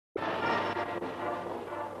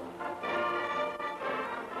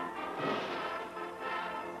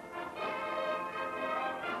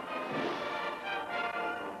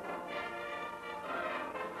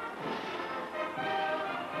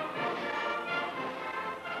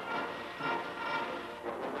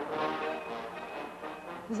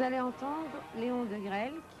Vous allez entendre Léon de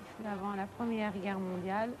Grelle, qui fut avant la Première Guerre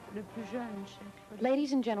mondiale le plus jeune chef.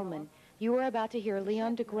 Ladies and gentlemen, you are about to hear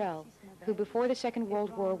Léon de Grelle, who before the Second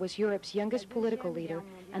World War was Europe's youngest political leader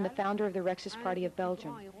and the founder of the Rexist Party of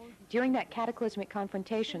Belgium. During that cataclysmic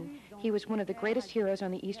confrontation, he was one of the greatest heroes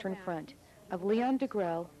on the Eastern Front. Of Léon de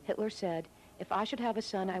Grelle, Hitler said, "If I should have a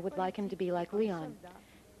son, I would like him to be like Léon."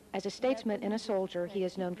 As a statesman and a soldier, he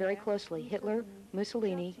has known very closely Hitler,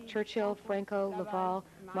 Mussolini, Churchill, Franco, Laval,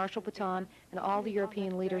 Marshal Pétain, and all the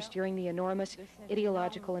European leaders during the enormous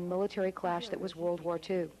ideological and military clash that was World War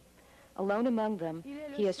II. Alone among them,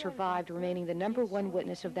 he has survived, remaining the #1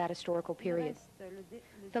 witness of that historical period.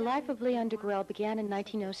 The life of Léon de Grelle began in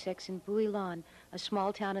 1906 in Bouillon, a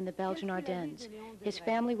small town in the Belgian Ardennes. His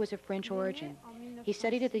family was of French origin. He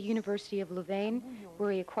studied at the University of Louvain,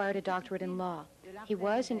 where he acquired a doctorate in law. He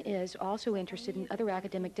was and is also interested in other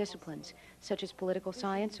academic disciplines, such as political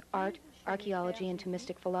science, art, archaeology, and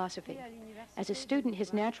Thomistic philosophy. As a student,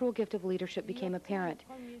 his natural gift of leadership became apparent.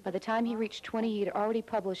 By the time he reached 20, he had already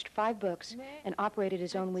published 5 books and operated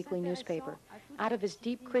his own weekly newspaper. Out of his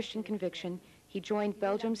deep Christian conviction, he joined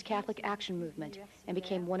Belgium's Catholic Action Movement and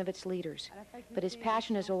became one of its leaders. But his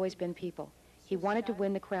passion has always been people. He wanted to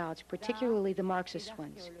win the crowds, particularly the Marxist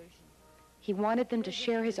ones. He wanted them to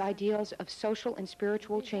share his ideals of social and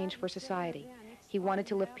spiritual change for society. He wanted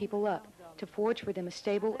to lift people up, to forge for them a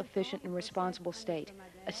stable, efficient, and responsible state,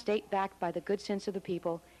 a state backed by the good sense of the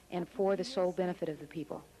people and for the sole benefit of the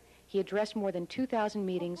people. He addressed more than 2,000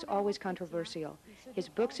 meetings, always controversial. His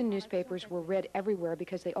books and newspapers were read everywhere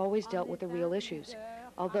because they always dealt with the real issues.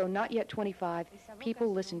 Although not yet 25,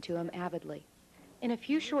 people listened to him avidly. In a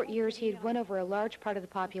few short years, he had won over a large part of the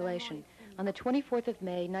population. On the 24th of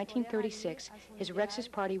May, 1936, his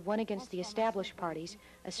Rexist party won against the established parties,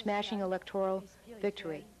 a smashing electoral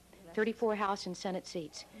victory, 34 House and Senate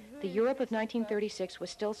seats. The Europe of 1936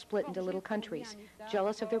 was still split into little countries,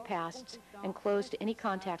 jealous of their pasts and closed to any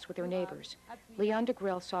contacts with their neighbors. Léon de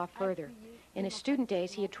Grelle saw further. In his student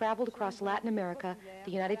days, he had traveled across Latin America,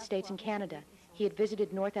 the United States, and Canada. He had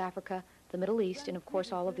visited North Africa, the Middle East, and of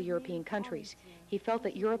course all of the European countries. He felt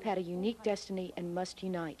that Europe had a unique destiny and must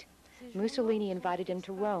unite. Mussolini invited him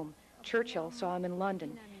to Rome, Churchill saw him in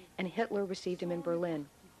London, and Hitler received him in Berlin.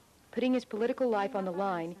 Putting his political life on the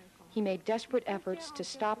line, he made desperate efforts to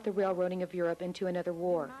stop the railroading of Europe into another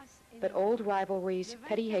war. But old rivalries,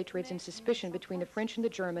 petty hatreds, and suspicion between the French and the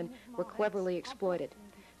German were cleverly exploited.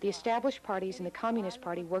 The established parties and the Communist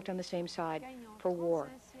Party worked on the same side, for war.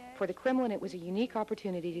 For the Kremlin, it was a unique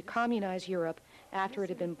opportunity to communize Europe after it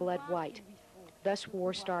had been bled white. Thus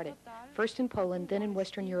war started, first in Poland, then in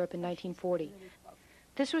Western Europe in 1940.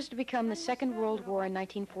 This was to become the Second World War in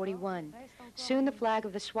 1941. Soon the flag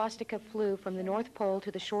of the swastika flew from the North Pole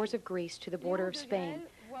to the shores of Greece to the border of Spain.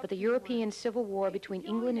 But the European civil war between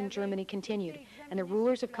England and Germany continued, and the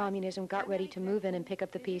rulers of communism got ready to move in and pick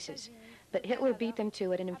up the pieces. But Hitler beat them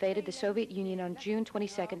to it and invaded the Soviet Union on June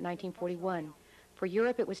 22, 1941. For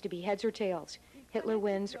Europe, it was to be heads or tails. Hitler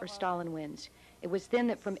wins or Stalin wins. It was then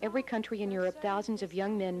that from every country in Europe, thousands of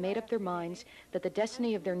young men made up their minds that the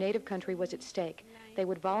destiny of their native country was at stake. They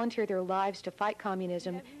would volunteer their lives to fight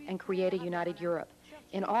communism and create a united Europe.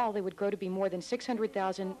 In all, they would grow to be more than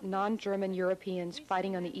 600,000 non-German Europeans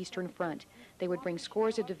fighting on the Eastern Front. They would bring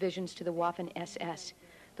scores of divisions to the Waffen-SS.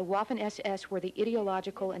 The Waffen-SS were the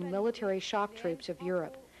ideological and military shock troops of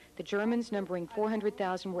Europe. The Germans, numbering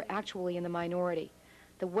 400,000, were actually in the minority.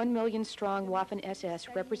 The 1 million strong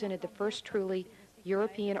Waffen-SS represented the first truly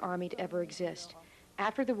European army to ever exist.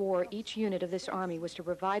 After the war, each unit of this army was to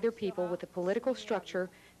provide their people with a political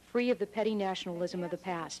structure free of the petty nationalism of the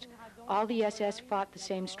past. All the SS fought the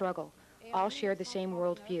same struggle. All shared the same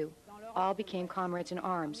worldview. All became comrades in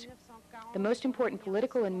arms. The most important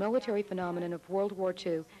political and military phenomenon of World War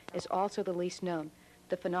II is also the least known,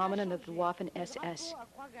 the phenomenon of the Waffen-SS.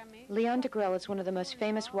 Léon de Grelle is one of the most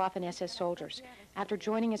famous Waffen-SS soldiers. After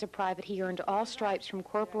joining as a private, he earned all stripes from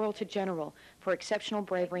corporal to general for exceptional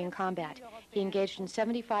bravery in combat. He engaged in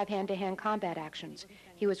 75 hand-to-hand combat actions.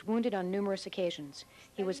 He was wounded on numerous occasions.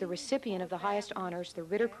 He was the recipient of the highest honors, the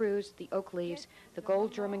Ritterkreuz, the Oak Leaves, the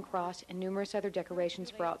Gold German Cross, and numerous other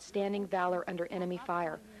decorations for outstanding valor under enemy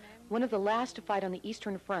fire. One of the last to fight on the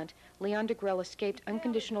Eastern Front, Léon de Grelle escaped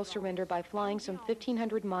unconditional surrender by flying some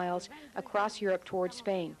 1,500 miles across Europe toward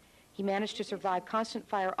Spain. He managed to survive constant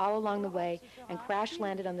fire all along the way and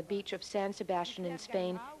crash-landed on the beach of San Sebastian in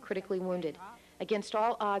Spain, critically wounded. Against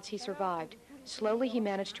all odds, he survived. Slowly, he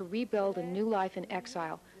managed to rebuild a new life in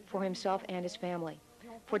exile for himself and his family.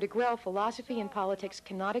 For de Grelle, philosophy and politics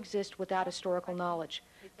cannot exist without historical knowledge.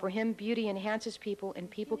 For him, beauty enhances people, and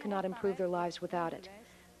people cannot improve their lives without it.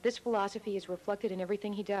 This philosophy is reflected in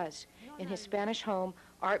everything he does. In his Spanish home,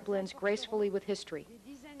 art blends gracefully with history.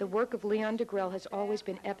 The work of Léon Degrelle has always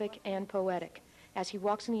been epic and poetic. As he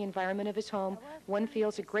walks in the environment of his home, one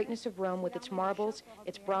feels the greatness of Rome with its marbles,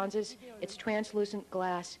 its bronzes, its translucent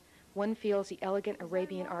glass. One feels the elegant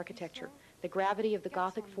Arabian architecture, the gravity of the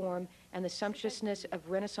Gothic form, and the sumptuousness of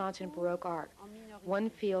Renaissance and Baroque art. One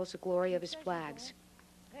feels the glory of his flags.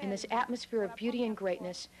 In this atmosphere of beauty and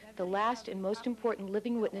greatness, the last and most important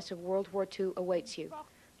living witness of World War II awaits you.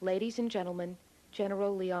 Ladies and gentlemen,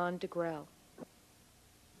 General Léon Degrelle.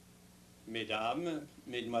 Mesdames,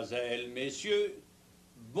 Mesdemoiselles, Messieurs,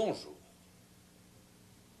 bonjour.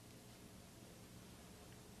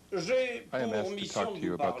 I am asked to talk to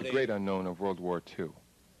you about the great unknown of World War II,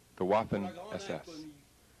 the Waffen-SS.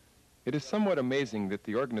 It is somewhat amazing that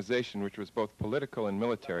the organization, which was both political and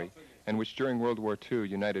military, and which during World War II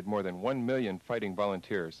united more than 1 million fighting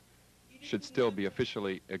volunteers, should still be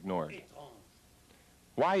officially ignored.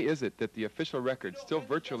 Why is it that the official record still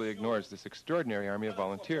virtually ignores this extraordinary army of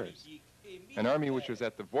volunteers, an army which was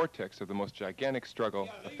at the vortex of the most gigantic struggle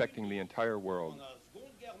affecting the entire world?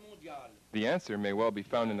 The answer may well be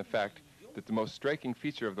found in the fact that the most striking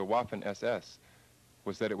feature of the Waffen-SS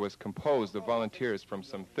was that it was composed of volunteers from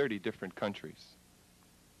some 30 different countries.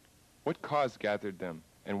 What cause gathered them,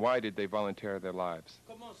 and why did they volunteer their lives?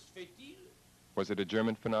 Was it a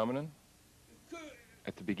German phenomenon?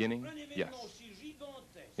 At the beginning, yes.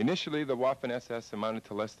 Initially, the Waffen-SS amounted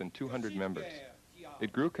to less than 200 members.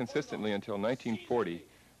 It grew consistently until 1940,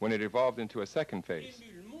 when it evolved into a second phase,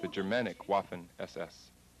 the Germanic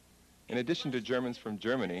Waffen-SS. In addition to Germans from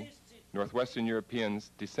Germany, Northwestern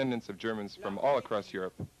Europeans, descendants of Germans from all across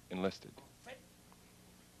Europe, enlisted.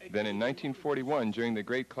 Then in 1941, during the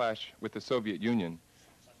Great Clash with the Soviet Union,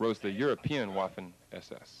 rose the European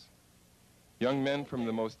Waffen-SS. Young men from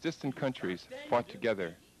the most distant countries fought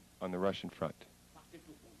together on the Russian front.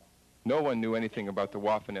 No one knew anything about the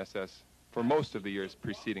Waffen-SS for most of the years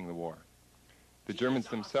preceding the war. The Germans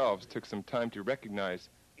themselves took some time to recognize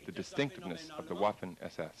the distinctiveness of the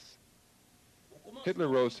Waffen-SS. Hitler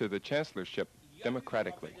rose to the chancellorship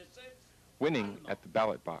democratically, winning at the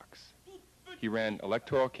ballot box. He ran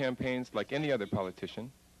electoral campaigns like any other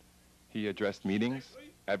politician. He addressed meetings,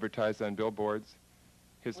 advertised on billboards.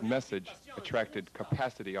 His message attracted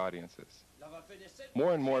capacity audiences.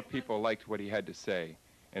 More and more people liked what he had to say,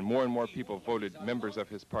 and more people voted members of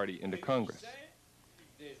his party into Congress.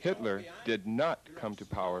 Hitler did not come to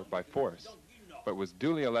power by force, but was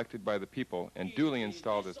duly elected by the people and duly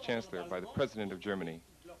installed as chancellor by the President of Germany,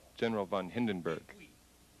 General von Hindenburg.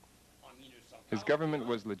 His government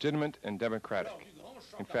was legitimate and democratic.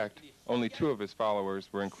 In fact, only 2 of his followers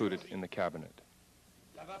were included in the cabinet.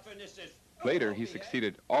 Later, he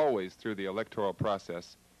succeeded always through the electoral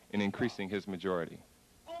process in increasing his majority.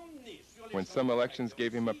 When some elections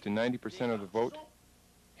gave him up to 90% of the vote,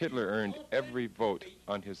 Hitler earned every vote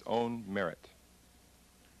on his own merit.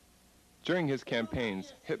 During his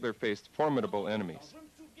campaigns, Hitler faced formidable enemies.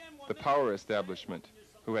 The power establishment,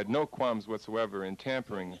 who had no qualms whatsoever in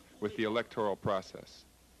tampering with the electoral process.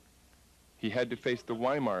 He had to face the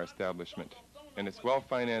Weimar establishment and its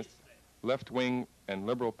well-financed left-wing and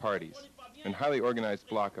liberal parties, and highly organized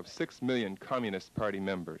bloc of 6 million Communist Party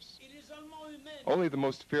members. Only the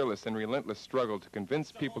most fearless and relentless struggle to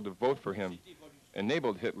convince people to vote for him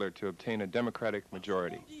enabled Hitler to obtain a democratic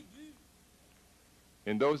majority.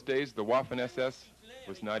 In those days, the Waffen-SS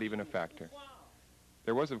was not even a factor.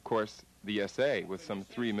 There was, of course, the SA with some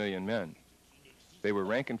 3 million men. They were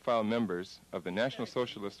rank-and-file members of the National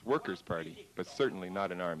Socialist Workers' Party, but certainly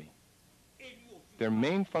not an army. Their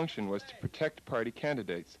main function was to protect party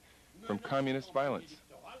candidates from communist violence.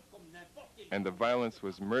 And the violence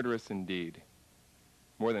was murderous indeed.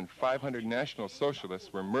 More than 500 National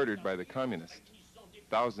Socialists were murdered by the communists.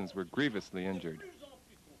 Thousands were grievously injured.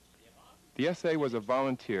 The SA was a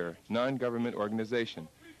volunteer, non-government organization,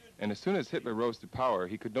 and as soon as Hitler rose to power,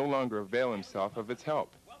 he could no longer avail himself of its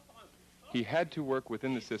help. He had to work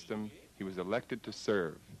within the system he was elected to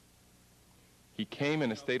serve. He came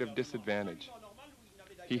in a state of disadvantage.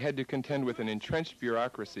 He had to contend with an entrenched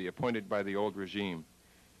bureaucracy appointed by the old regime.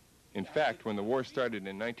 In fact, when the war started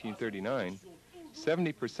in 1939,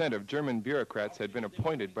 70% of German bureaucrats had been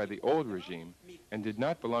appointed by the old regime and did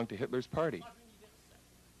not belong to Hitler's party.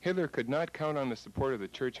 Hitler could not count on the support of the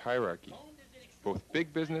church hierarchy. Both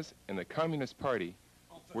big business and the Communist Party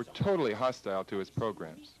were totally hostile to his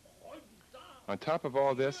programs. On top of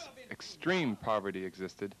all this, extreme poverty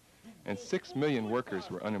existed, and 6 million workers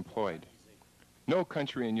were unemployed. No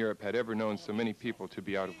country in Europe had ever known so many people to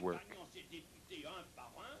be out of work.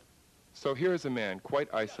 So here is a man quite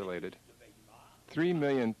isolated, 3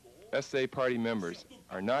 million SA party members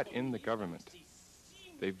are not in the government.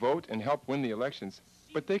 They vote and help win the elections,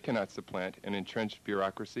 but they cannot supplant an entrenched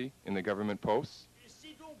bureaucracy in the government posts.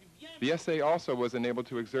 The SA also was unable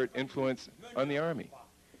to exert influence on the army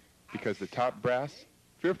because the top brass,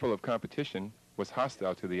 fearful of competition, was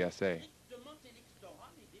hostile to the SA.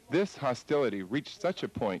 This hostility reached such a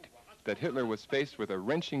point that Hitler was faced with a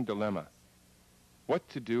wrenching dilemma: what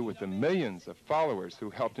to do with the millions of followers who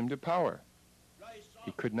helped him to power.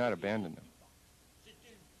 He could not abandon them.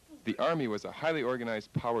 The army was a highly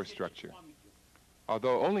organized power structure.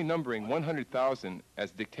 Although only numbering 100,000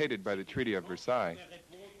 as dictated by the Treaty of Versailles,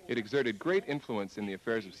 it exerted great influence in the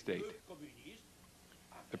affairs of state.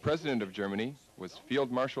 The president of Germany was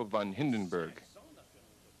Field Marshal von Hindenburg.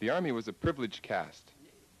 The army was a privileged caste.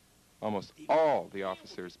 Almost all the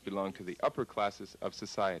officers belonged to the upper classes of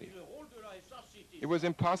society. It was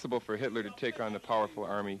impossible for Hitler to take on the powerful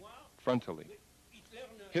army frontally.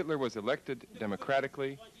 Hitler was elected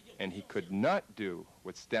democratically, and he could not do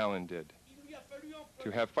what Stalin did: to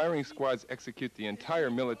have firing squads execute the entire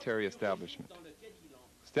military establishment.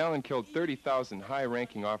 Stalin killed 30,000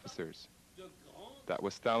 high-ranking officers. That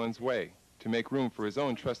was Stalin's way, to make room for his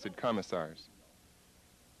own trusted commissars.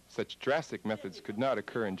 Such drastic methods could not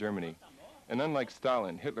occur in Germany, and unlike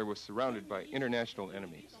Stalin, Hitler was surrounded by international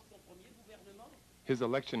enemies. His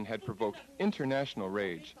election had provoked international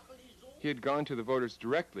rage. He had gone to the voters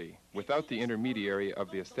directly, without the intermediary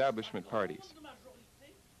of the establishment parties.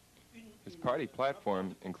 His party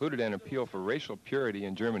platform included an appeal for racial purity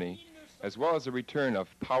in Germany, as well as a return of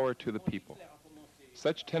power to the people.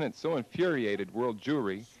 Such tenets so infuriated world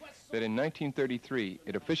Jewry that in 1933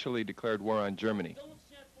 it officially declared war on Germany.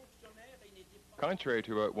 Contrary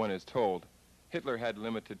to what one is told, Hitler had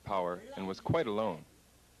limited power and was quite alone.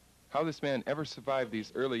 How this man ever survived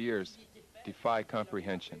these early years defy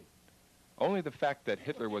comprehension. Only the fact that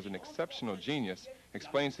Hitler was an exceptional genius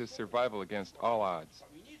explains his survival against all odds.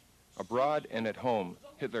 Abroad and at home,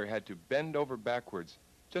 Hitler had to bend over backwards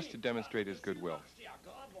just to demonstrate his goodwill.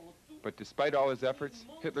 But despite all his efforts,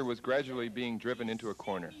 Hitler was gradually being driven into a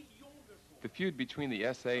corner. The feud between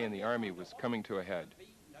the SA and the army was coming to a head.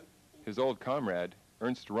 His old comrade,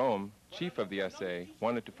 Ernst Röhm, chief of the SA,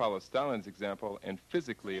 wanted to follow Stalin's example and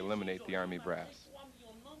physically eliminate the army brass.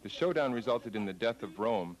 The showdown resulted in the death of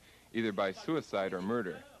Röhm, either by suicide or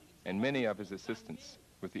murder, and many of his assistants,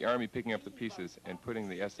 with the army picking up the pieces and putting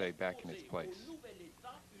the SA back in its place.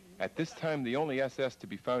 At this time, the only SS to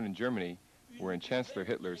be found in Germany were in Chancellor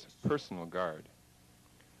Hitler's personal guard.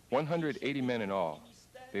 180 men in all.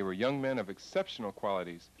 They were young men of exceptional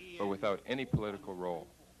qualities, but without any political role.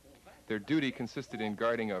 Their duty consisted in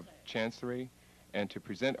guarding of chancery and to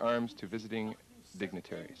present arms to visiting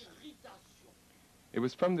dignitaries. It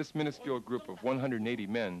was from this minuscule group of 180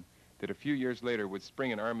 men that a few years later would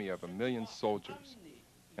spring an army of 1 million soldiers,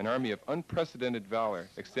 an army of unprecedented valor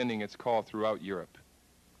extending its call throughout Europe.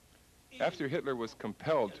 After Hitler was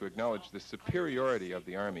compelled to acknowledge the superiority of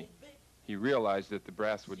the army, he realized that the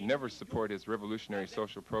brass would never support his revolutionary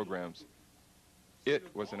social programs.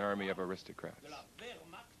 It was an army of aristocrats.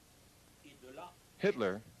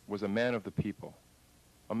 Hitler was a man of the people,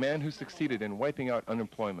 a man who succeeded in wiping out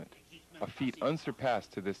unemployment, a feat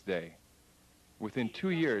unsurpassed to this day. Within 2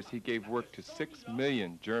 years, he gave work to 6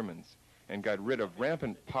 million Germans and got rid of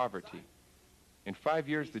rampant poverty. In 5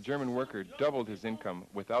 years, the German worker doubled his income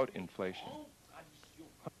without inflation.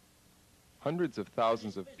 Hundreds of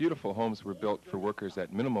thousands of beautiful homes were built for workers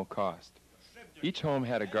at minimal cost. Each home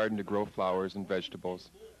had a garden to grow flowers and vegetables.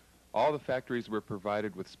 All the factories were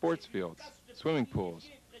provided with sports fields, swimming pools,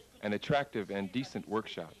 and attractive and decent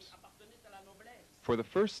workshops. For the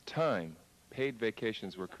first time, paid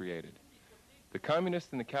vacations were created. The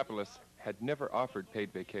communists and the capitalists had never offered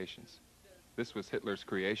paid vacations. This was Hitler's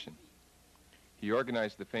creation. He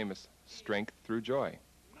organized the famous Strength Through Joy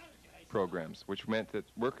programs, which meant that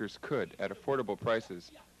workers could, at affordable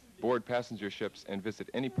prices, board passenger ships and visit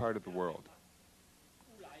any part of the world.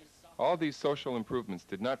 All these social improvements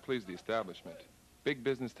did not please the establishment. Big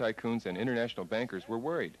business tycoons and international bankers were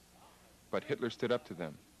worried, but Hitler stood up to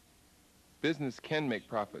them. Business can make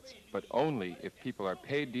profits, but only if people are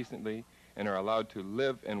paid decently and are allowed to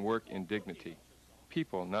live and work in dignity.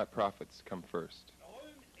 People, not profits, come first.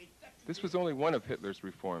 This was only one of Hitler's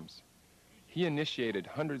reforms. He initiated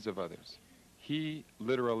hundreds of others. He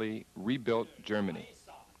literally rebuilt Germany.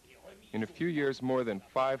 In a few years, more than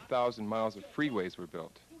 5,000 miles of freeways were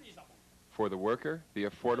built. For the worker, the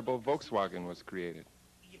affordable Volkswagen was created.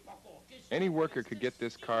 Any worker could get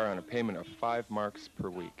this car on a payment of 5 marks per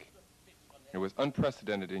week. It was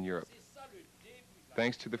unprecedented in Europe.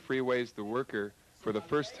 Thanks to the freeways, the worker for the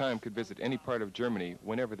first time, could visit any part of Germany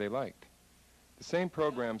whenever they liked. The same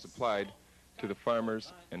programs applied to the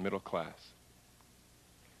farmers and middle class.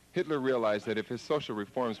 Hitler realized that if his social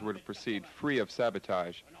reforms were to proceed free of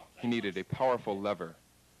sabotage, he needed a powerful lever,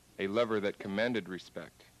 a lever that commanded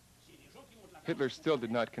respect. Hitler still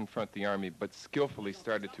did not confront the army, but skillfully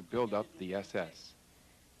started to build up the SS.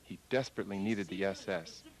 He desperately needed the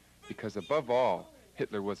SS, because above all,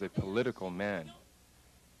 Hitler was a political man.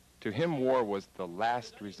 To him, war was the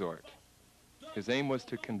last resort. His aim was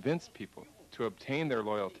to convince people, to obtain their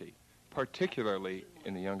loyalty, particularly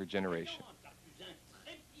in the younger generation.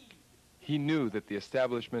 He knew that the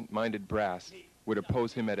establishment-minded brass would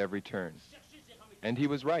oppose him at every turn. And he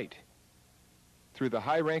was right. Through the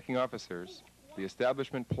high-ranking officers, the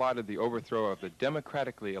establishment plotted the overthrow of the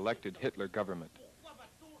democratically elected Hitler government.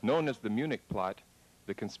 Known as the Munich plot,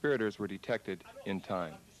 the conspirators were detected in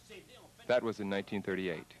time. That was in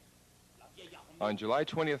 1938. On July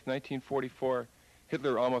 20th, 1944,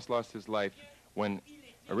 Hitler almost lost his life when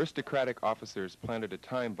aristocratic officers planted a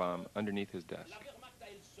time bomb underneath his desk.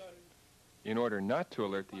 In order not to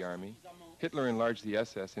alert the army, Hitler enlarged the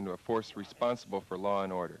SS into a force responsible for law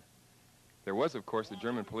and order. There was, of course, the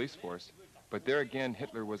German police force, but there again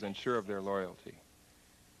Hitler was unsure of their loyalty.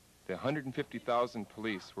 The 150,000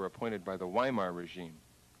 police were appointed by the Weimar regime.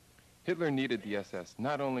 Hitler needed the SS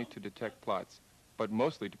not only to detect plots, but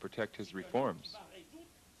mostly to protect his reforms.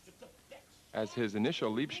 As his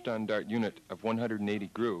initial Leibstandart unit of 180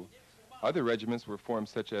 grew, other regiments were formed,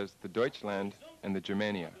 such as the Deutschland and the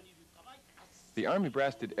Germania. The army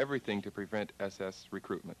brass did everything to prevent SS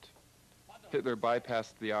recruitment. Hitler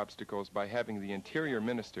bypassed the obstacles by having the Interior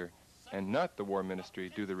Minister and not the War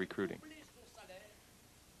Ministry do the recruiting.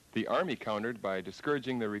 The army countered by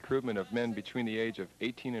discouraging the recruitment of men between the age of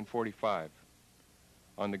 18 and 45.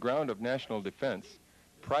 On the ground of national defense,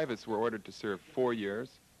 privates were ordered to serve 4 years,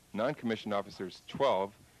 non-commissioned officers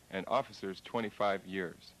 12, and officers 25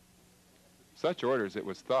 years. Such orders, it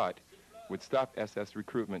was thought, would stop SS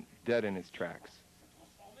recruitment dead in its tracks.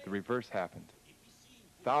 The reverse happened.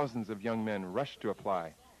 Thousands of young men rushed to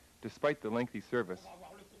apply. Despite the lengthy service,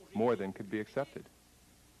 more than could be accepted.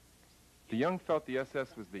 The young felt the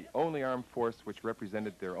SS was the only armed force which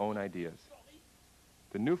represented their own ideas.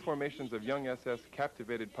 The new formations of young SS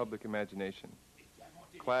captivated public imagination.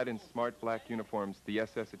 Clad in smart black uniforms, the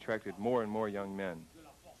SS attracted more and more young men.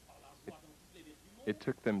 It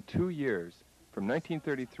took them 2 years, from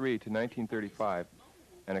 1933 to 1935,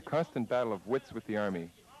 and a constant battle of wits with the army,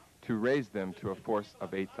 to raise them to a force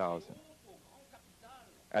of 8,000.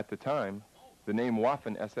 At the time, the name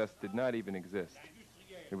Waffen-SS did not even exist.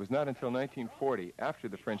 It was not until 1940, after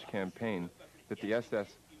the French campaign, that the SS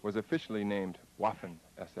was officially named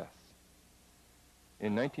Waffen-SS.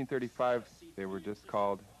 In 1935, they were just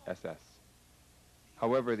called SS.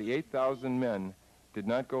 However, the 8,000 men did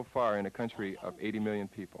not go far in a country of 80 million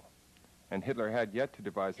people, and Hitler had yet to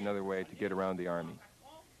devise another way to get around the army.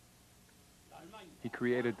 He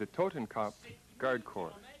created the Totenkopf Guard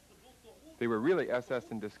Corps. They were really SS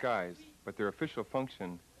in disguise, but their official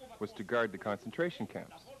function was to guard the concentration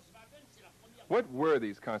camps. What were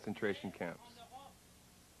these concentration camps?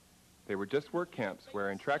 They were just work camps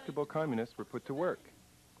where intractable communists were put to work.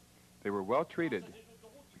 They were well treated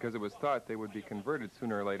because it was thought they would be converted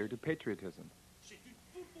sooner or later to patriotism.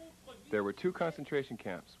 There were 2 concentration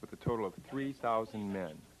camps with a total of 3,000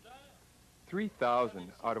 men.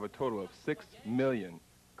 3,000 out of a total of 6 million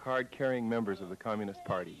card-carrying members of the Communist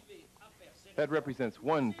Party. That represents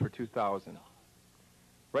 1 per 2,000.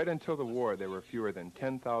 Right until the war, there were fewer than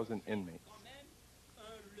 10,000 inmates.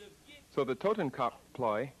 So the Totenkopf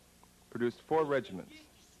ploy produced 4 regiments.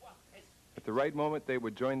 At the right moment, they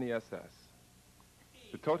would join the SS.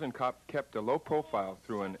 The Totenkopf kept a low profile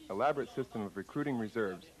through an elaborate system of recruiting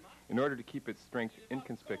reserves in order to keep its strength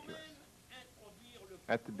inconspicuous.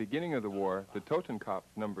 At the beginning of the war, the Totenkopf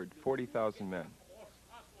numbered 40,000 men.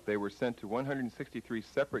 They were sent to 163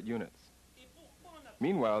 separate units.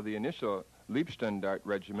 Meanwhile, the initial Leibstandart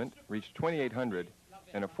regiment reached 2,800,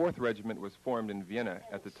 and a 4th regiment was formed in Vienna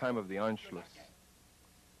at the time of the Anschluss.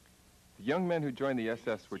 The young men who joined the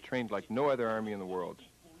SS were trained like no other army in the world.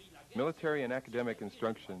 Military and academic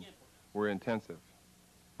instruction were intensive,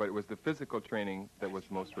 but it was the physical training that was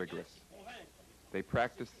most rigorous. They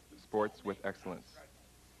practiced sports with excellence.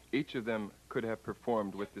 Each of them could have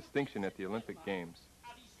performed with distinction at the Olympic Games.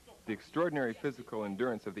 The extraordinary physical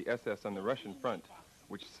endurance of the SS on the Russian front,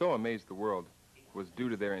 which so amazed the world, was due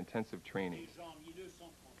to their intensive training.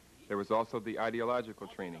 There was also the ideological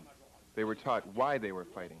training. They were taught why they were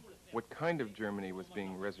fighting, what kind of Germany was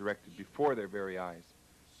being resurrected before their very eyes.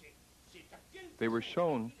 They were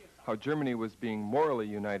shown how Germany was being morally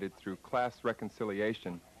united through class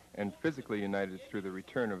reconciliation and physically united through the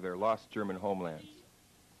return of their lost German homelands.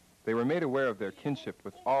 They were made aware of their kinship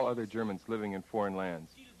with all other Germans living in foreign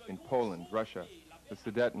lands, in Poland, Russia, the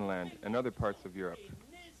Sudetenland, and other parts of Europe.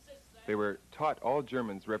 They were taught all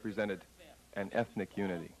Germans represented an ethnic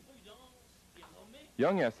unity.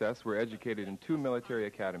 Young SS were educated in 2 military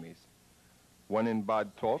academies, one in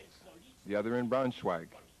Bad Tolz, the other in Braunschweig.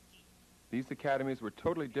 These academies were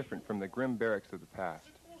totally different from the grim barracks of the past.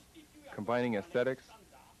 Combining aesthetics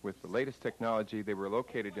with the latest technology, they were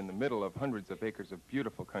located in the middle of hundreds of acres of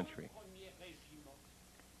beautiful country.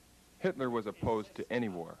 Hitler was opposed to any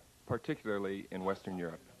war, particularly in Western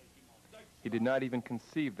Europe. He did not even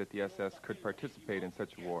conceive that the SS could participate in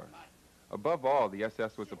such a war. Above all, the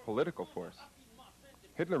SS was a political force.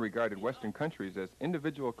 Hitler regarded Western countries as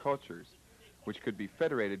individual cultures which could be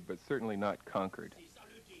federated but certainly not conquered.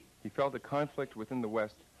 He felt a conflict within the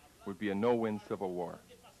West would be a no-win civil war.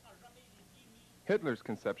 Hitler's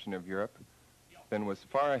conception of Europe then was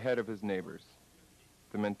far ahead of his neighbors.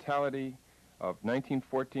 The mentality of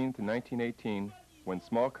 1914 to 1918, when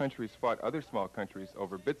small countries fought other small countries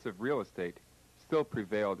over bits of real estate, still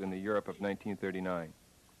prevailed in the Europe of 1939.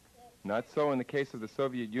 Not so in the case of the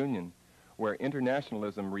Soviet Union, where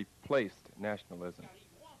internationalism replaced nationalism.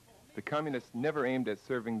 The communists never aimed at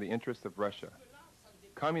serving the interests of Russia.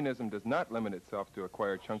 Communism does not limit itself to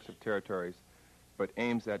acquire chunks of territories, but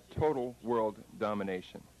aims at total world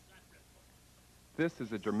domination. This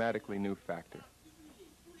is a dramatically new factor.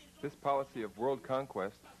 This policy of world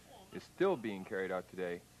conquest is still being carried out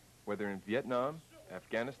today, whether in Vietnam,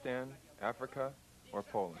 Afghanistan, Africa, or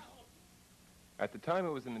Poland. At the time,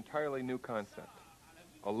 it was an entirely new concept.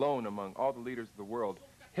 Alone among all the leaders of the world,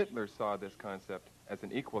 Hitler saw this concept as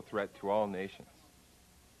an equal threat to all nations.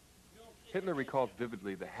 Hitler recalled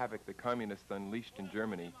vividly the havoc the communists unleashed in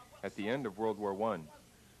Germany at the end of World War I,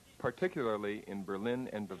 particularly in Berlin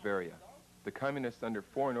and Bavaria. The communists under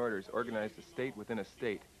foreign orders organized a state within a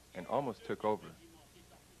state and almost took over.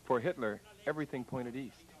 For Hitler, everything pointed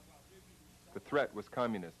east. The threat was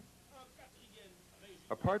communism.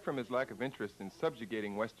 Apart from his lack of interest in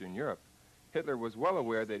subjugating Western Europe, Hitler was well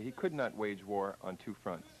aware that he could not wage war on 2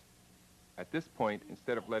 fronts. At this point,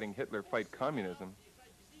 instead of letting Hitler fight communism,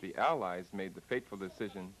 the Allies made the fateful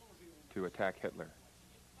decision to attack Hitler.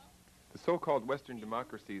 The so-called Western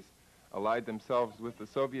democracies allied themselves with the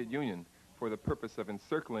Soviet Union for the purpose of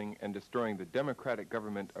encircling and destroying the democratic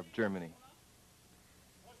government of Germany.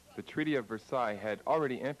 The Treaty of Versailles had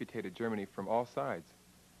already amputated Germany from all sides.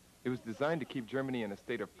 It was designed to keep Germany in a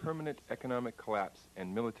state of permanent economic collapse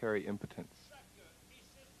and military impotence.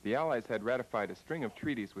 The Allies had ratified a string of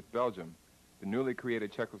treaties with Belgium, the newly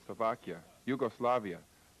created Czechoslovakia, Yugoslavia,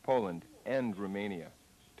 Poland, and Romania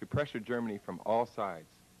to pressure Germany from all sides.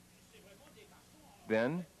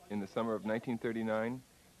 Then, in the summer of 1939,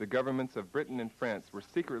 the governments of Britain and France were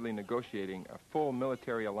secretly negotiating a full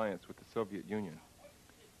military alliance with the Soviet Union.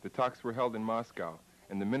 The talks were held in Moscow,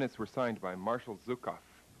 and the minutes were signed by Marshal Zhukov.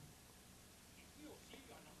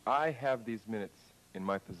 I have these minutes in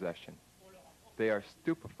my possession. They are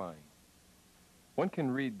stupefying. One can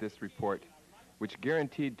read this report, which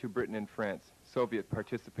guaranteed to Britain and France Soviet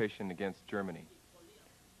participation against Germany.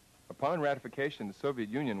 Upon ratification, the Soviet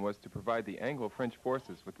Union was to provide the Anglo-French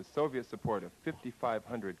forces with the Soviet support of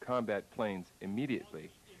 5,500 combat planes immediately,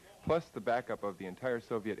 plus the backup of the entire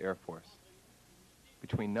Soviet Air Force.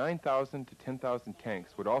 Between 9,000 to 10,000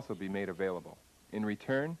 tanks would also be made available. In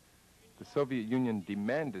return, the Soviet Union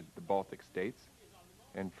demanded the Baltic states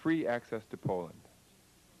and free access to Poland.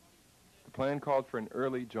 The plan called for an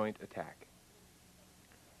early joint attack.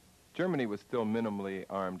 Germany was still minimally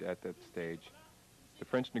armed at that stage. The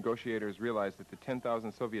French negotiators realized that the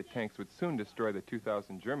 10,000 Soviet tanks would soon destroy the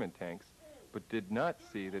 2,000 German tanks, but did not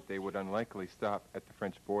see that they would unlikely stop at the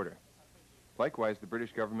French border. Likewise, the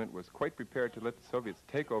British government was quite prepared to let the Soviets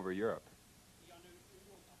take over Europe.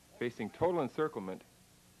 Facing total encirclement,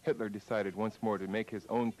 Hitler decided once more to make his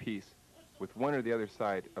own peace with one or the other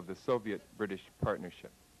side of the Soviet-British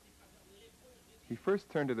partnership. He first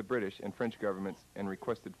turned to the British and French governments and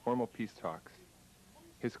requested formal peace talks.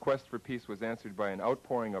 His quest for peace was answered by an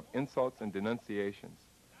outpouring of insults and denunciations.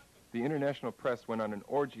 The international press went on an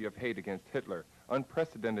orgy of hate against Hitler,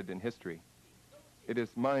 unprecedented in history. It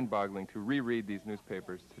is mind-boggling to reread these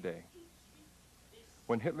newspapers today.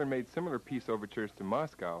 When Hitler made similar peace overtures to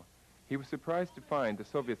Moscow, he was surprised to find the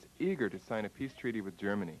Soviets eager to sign a peace treaty with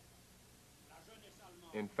Germany.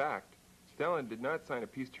 In fact, Stalin did not sign a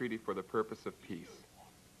peace treaty for the purpose of peace.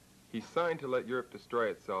 He signed to let Europe destroy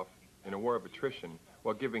itself in a war of attrition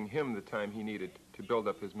while giving him the time he needed to build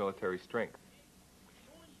up his military strength.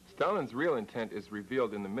 Stalin's real intent is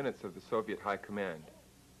revealed in the minutes of the Soviet High Command,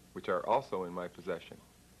 which are also in my possession.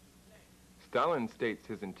 Stalin states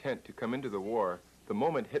his intent to come into the war the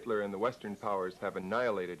moment Hitler and the Western powers have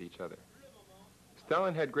annihilated each other.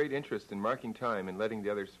 Stalin had great interest in marking time and letting the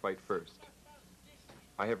others fight first.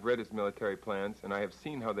 I have read his military plans, and I have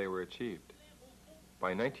seen how they were achieved. By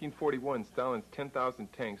 1941, Stalin's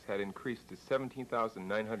 10,000 tanks had increased to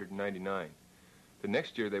 17,999. The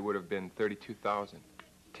next year, they would have been 32,000,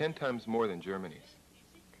 10 times more than Germany's.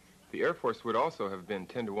 The Air Force would also have been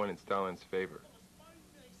 10-1 in Stalin's favor.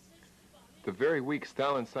 The very week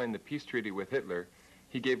Stalin signed the peace treaty with Hitler,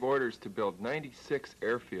 he gave orders to build 96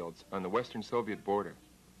 airfields on the Western Soviet border.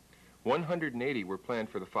 180 were planned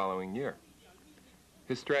for the following year.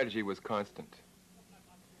 His strategy was constant.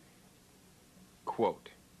 Quote,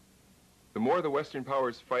 "The more the Western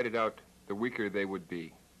powers fight it out, the weaker they would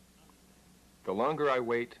be. The longer I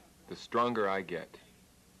wait, the stronger I get."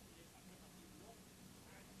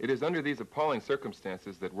 It is under these appalling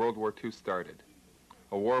circumstances that World War II started,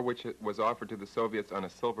 a war which was offered to the Soviets on a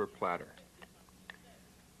silver platter.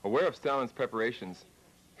 Aware of Stalin's preparations,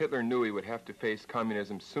 Hitler knew he would have to face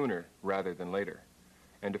communism sooner rather than later.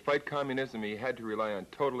 And to fight communism, he had to rely on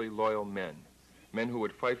totally loyal men, men who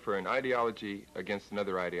would fight for an ideology against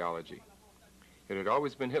another ideology. It had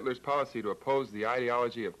always been Hitler's policy to oppose the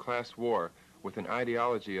ideology of class war with an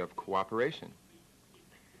ideology of cooperation.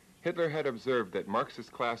 Hitler had observed that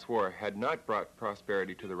Marxist class war had not brought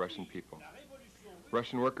prosperity to the Russian people.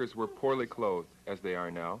 Russian workers were poorly clothed, as they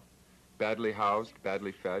are now, badly housed,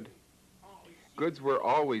 badly fed. Goods were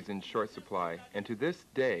always in short supply, and to this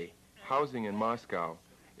day, housing in Moscow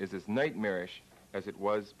is as nightmarish as it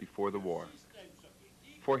was before the war.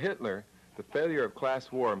 For Hitler, the failure of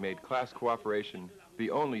class war made class cooperation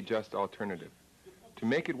the only just alternative. To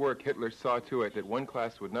make it work, Hitler saw to it that one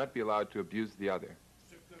class would not be allowed to abuse the other.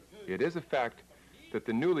 It is a fact that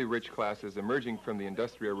the newly rich classes emerging from the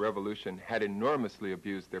Industrial Revolution had enormously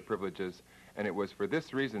abused their privileges, and it was for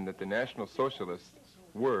this reason that the National Socialists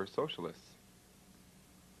were socialists.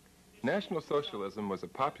 National Socialism was a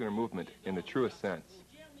popular movement in the truest sense.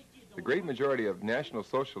 The great majority of National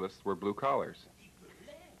Socialists were blue collars.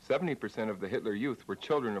 70% of the Hitler youth were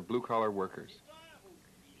children of blue-collar workers.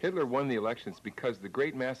 Hitler won the elections because the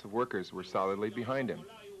great mass of workers were solidly behind him.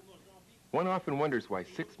 One often wonders why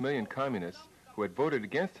 6 million communists who had voted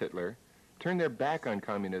against Hitler turned their back on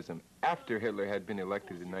communism after Hitler had been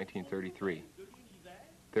elected in 1933.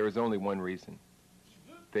 There is only one reason.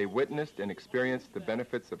 They witnessed and experienced the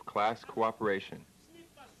benefits of class cooperation.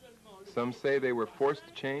 Some say they were forced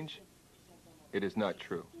to change. It is not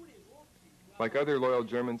true. Like other loyal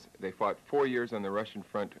Germans, they fought 4 years on the Russian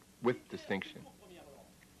front with distinction.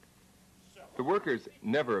 The workers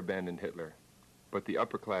never abandoned Hitler, but the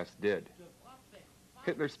upper class did.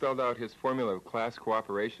 Hitler spelled out his formula of class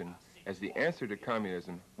cooperation as the answer to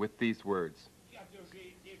communism with these words.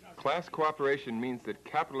 Class cooperation means that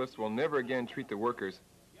capitalists will never again treat the workers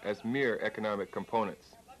as mere economic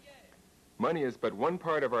components. Money is but one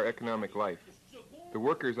part of our economic life. The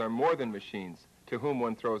workers are more than machines to whom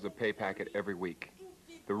one throws a pay packet every week.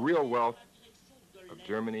 The real wealth of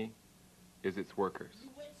Germany is its workers.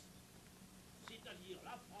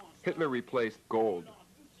 Hitler replaced gold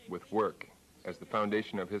with work as the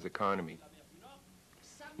foundation of his economy.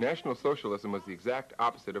 National Socialism was the exact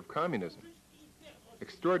opposite of communism.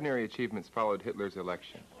 Extraordinary achievements followed Hitler's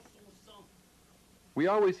election. We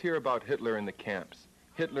always hear about Hitler in the camps,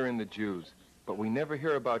 Hitler and the Jews, but we never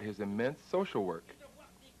hear about his immense social work.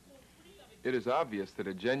 It is obvious that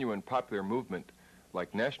a genuine popular movement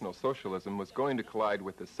like National Socialism was going to collide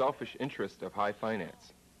with the selfish interest of high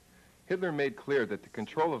finance. Hitler made clear that the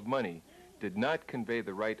control of money did not convey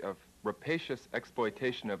the right of rapacious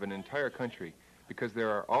exploitation of an entire country, because there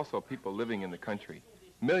are also people living in the country,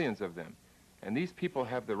 millions of them, and these people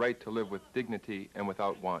have the right to live with dignity and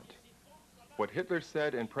without want. What Hitler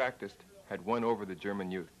said and practiced had won over the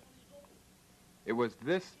German youth. It was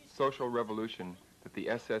this social revolution that the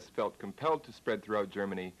SS felt compelled to spread throughout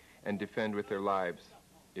Germany and defend with their lives,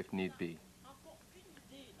 if need be.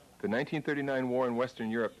 The 1939 war in Western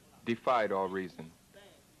Europe defied all reason.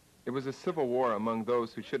 It was a civil war among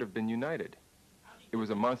those who should have been united. It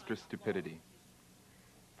was a monstrous stupidity.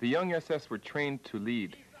 The young SS were trained to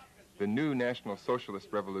lead the new National Socialist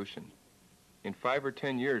revolution. In 5 or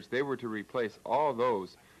 10 years, they were to replace all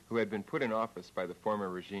those who had been put in office by the former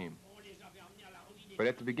regime. But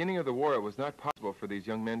at the beginning of the war, it was not possible for these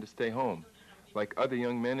young men to stay home. Like other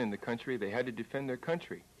young men in the country, they had to defend their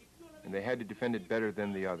country, and they had to defend it better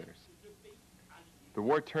than the others. The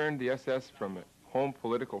war turned the SS from a home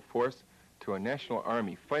political force to a national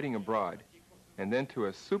army fighting abroad, and then to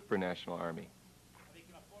a supranational army.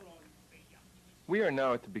 We are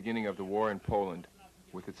now at the beginning of the war in Poland,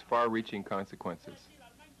 with its far-reaching consequences.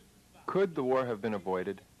 Could the war have been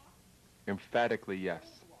avoided? Emphatically yes,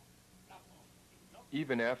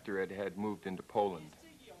 even after it had moved into Poland.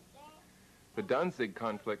 The Danzig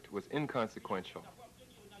conflict was inconsequential.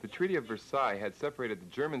 The Treaty of Versailles had separated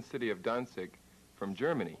the German city of Danzig from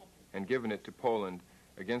Germany and given it to Poland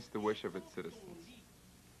against the wish of its citizens.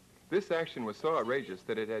 This action was so outrageous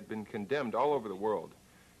that it had been condemned all over the world.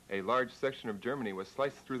 A large section of Germany was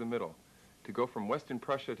sliced through the middle. To go from Western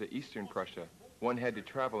Prussia to Eastern Prussia, one had to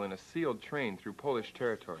travel in a sealed train through Polish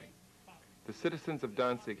territory. The citizens of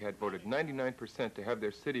Danzig had voted 99% to have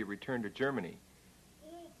their city returned to Germany.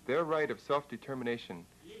 Their right of self-determination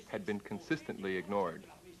had been consistently ignored.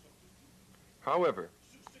 However,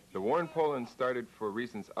 the war in Poland started for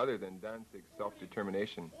reasons other than Danzig's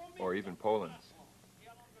self-determination, or even Poland's.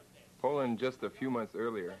 Poland, just a few months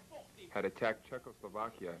earlier, had attacked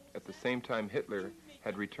Czechoslovakia at the same time Hitler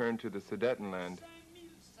had returned to the Sudetenland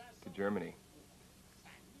to Germany.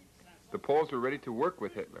 The Poles were ready to work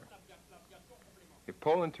with Hitler. If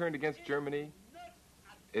Poland turned against Germany,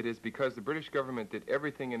 it is because the British government did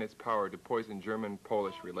everything in its power to poison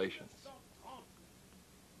German-Polish relations.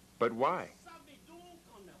 But why?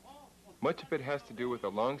 Much of it has to do with a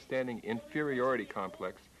long-standing inferiority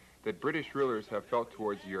complex that British rulers have felt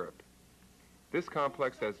towards Europe. This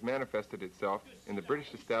complex has manifested itself in the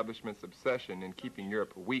British establishment's obsession in keeping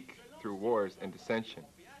Europe weak through wars and dissension.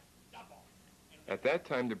 At that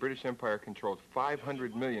time, the British Empire controlled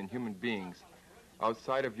 500 million human beings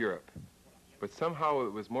outside of Europe, but somehow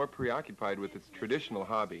it was more preoccupied with its traditional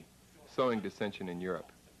hobby, sowing dissension in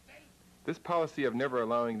Europe. This policy of never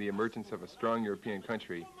allowing the emergence of a strong European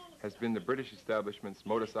country has been the British establishment's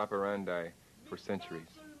modus operandi for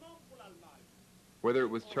centuries. Whether it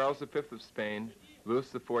was Charles V of Spain, Louis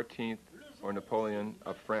XIV, or Napoleon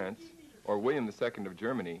of France, or William II of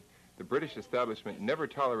Germany, the British establishment never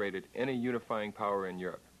tolerated any unifying power in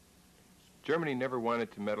Europe. Germany never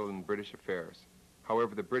wanted to meddle in British affairs.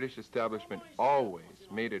 However, the British establishment always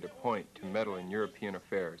made it a point to meddle in European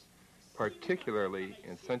affairs, particularly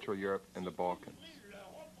in Central Europe and the Balkans.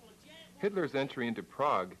 Hitler's entry into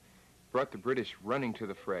Prague brought the British running to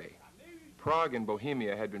the fray. Prague and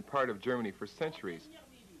Bohemia had been part of Germany for centuries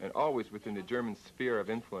and always within the German sphere of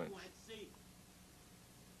influence.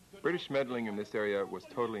 British meddling in this area was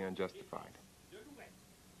totally unjustified.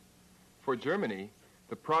 For Germany,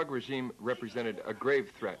 the Prague regime represented a grave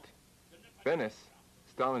threat. Venice,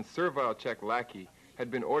 Stalin's servile Czech lackey, had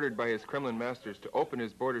been ordered by his Kremlin masters to open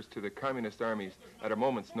his borders to the communist armies at a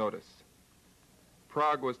moment's notice.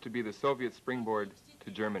 Prague was to be the Soviet springboard to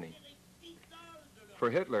Germany. For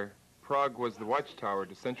Hitler, Prague was the watchtower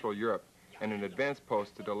to Central Europe and an advance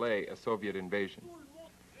post to delay a Soviet invasion.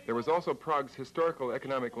 There was also Prague's historical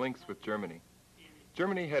economic links with Germany.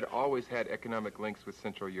 Germany had always had economic links with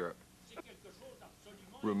Central Europe.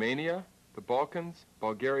 Romania, the Balkans,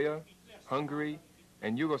 Bulgaria, Hungary,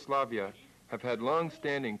 and Yugoslavia have had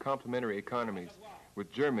long-standing complementary economies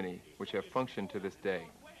with Germany, which have functioned to this day.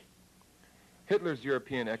 Hitler's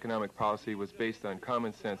European economic policy was based on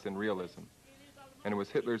common sense and realism, and it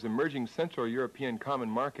was Hitler's emerging Central European common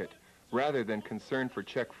market, rather than concern for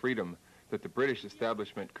Czech freedom, that the British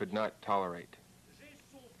establishment could not tolerate.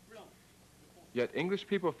 Yet English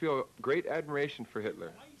people feel great admiration for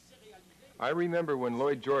Hitler. I remember when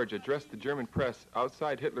Lloyd George addressed the German press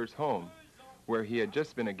outside Hitler's home, where he had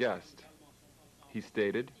just been a guest. He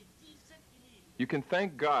stated, "You can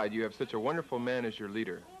thank God you have such a wonderful man as your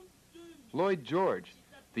leader." Lloyd George,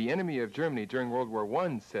 the enemy of Germany during World War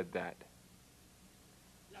I, said that.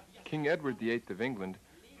 King Edward VIII of England,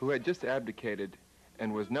 who had just abdicated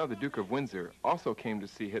and was now the Duke of Windsor, also came to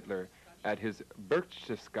see Hitler at his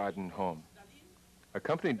Berchtesgaden home,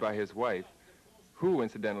 accompanied by his wife, who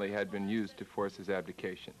incidentally had been used to force his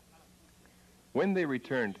abdication. When they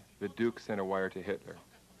returned, the Duke sent a wire to Hitler.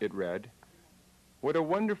 It read, "What a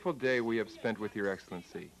wonderful day we have spent with Your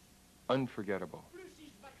Excellency. Unforgettable."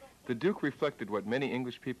 The Duke reflected what many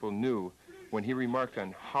English people knew when he remarked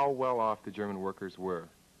on how well off the German workers were.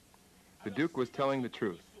 The Duke was telling the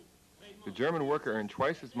truth. The German worker earned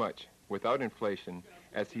twice as much, without inflation,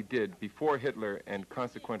 as he did before Hitler, and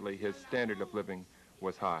consequently his standard of living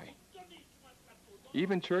was high.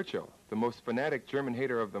 Even Churchill, the most fanatic German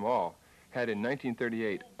hater of them all, had in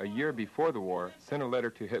 1938, a year before the war, sent a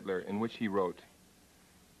letter to Hitler in which he wrote,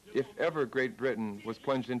 "If ever Great Britain was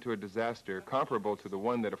plunged into a disaster comparable to the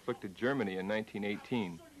one that afflicted Germany in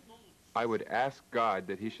 1918, I would ask God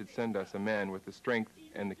that he should send us a man with the strength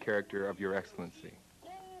and the character of Your Excellency."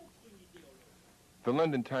 The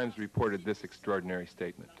London Times reported this extraordinary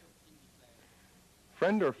statement.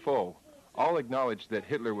 Friend or foe, all acknowledged that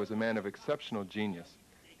Hitler was a man of exceptional genius.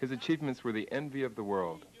 His achievements were the envy of the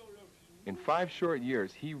world. In 5 short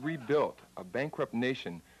years, he rebuilt a bankrupt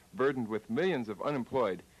nation burdened with millions of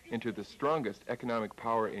unemployed into the strongest economic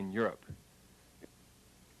power in Europe.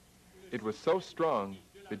 It was so strong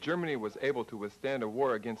that Germany was able to withstand a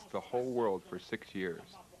war against the whole world for 6 years.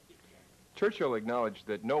 Churchill acknowledged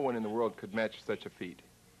that no one in the world could match such a feat.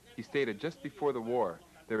 He stated just before the war,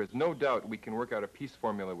 "There is no doubt we can work out a peace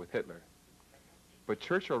formula with Hitler." But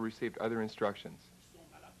Churchill received other instructions.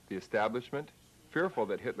 The establishment, fearful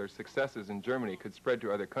that Hitler's successes in Germany could spread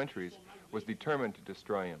to other countries, was determined to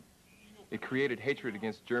destroy him. It created hatred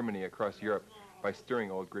against Germany across Europe by stirring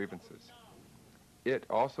old grievances. It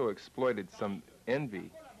also exploited some envy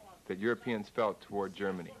that Europeans felt toward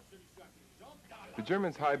Germany. The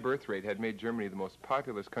Germans' high birth rate had made Germany the most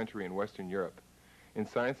populous country in Western Europe. In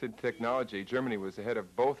science and technology, Germany was ahead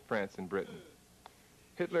of both France and Britain.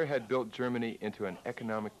 Hitler had built Germany into an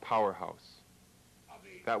economic powerhouse.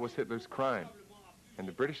 That was Hitler's crime, and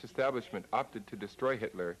the British establishment opted to destroy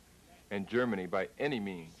Hitler and Germany by any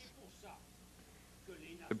means.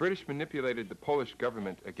 The British manipulated the Polish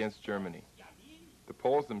government against Germany. The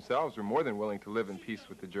Poles themselves were more than willing to live in peace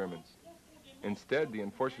with the Germans. Instead, the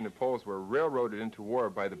unfortunate Poles were railroaded into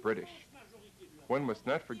war by the British. One must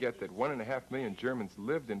not forget that 1.5 million Germans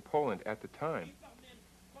lived in Poland at the time,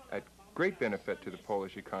 at great benefit to the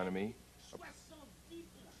Polish economy.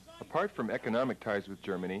 Apart from economic ties with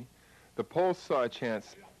Germany, the Poles saw a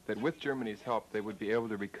chance that with Germany's help they would be able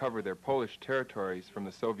to recover their Polish territories from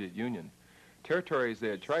the Soviet Union, territories they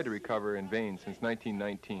had tried to recover in vain since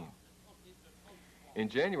 1919. In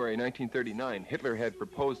January 1939, Hitler had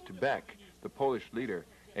proposed to Beck, the Polish leader,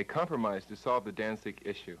 a compromise to solve the Danzig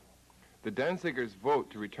issue. The Danzigers' vote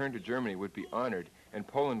to return to Germany would be honored, and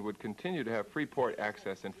Poland would continue to have free port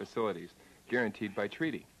access and facilities, guaranteed by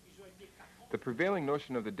treaty. The prevailing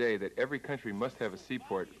notion of the day that every country must have a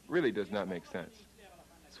seaport really does not make sense.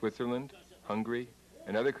 Switzerland, Hungary,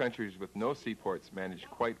 and other countries with no seaports managed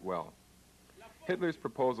quite well. Hitler's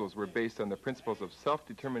proposals were based on the principles of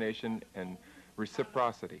self-determination and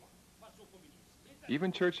reciprocity.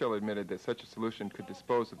 Even Churchill admitted that such a solution could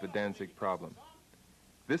dispose of the Danzig problem.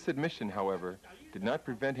 This admission, however, did not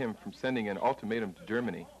prevent him from sending an ultimatum to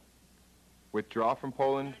Germany: withdraw from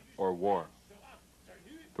Poland or war.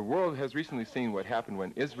 The world has recently seen what happened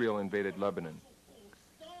when Israel invaded Lebanon.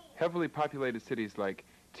 Heavily populated cities like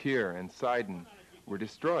Tyre and Sidon were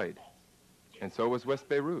destroyed, and so was West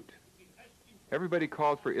Beirut. Everybody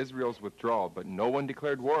called for Israel's withdrawal, but no one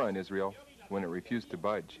declared war on Israel when it refused to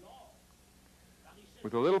budge.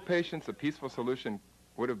 With a little patience, a peaceful solution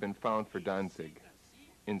would have been found for Danzig.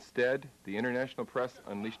 Instead, the international press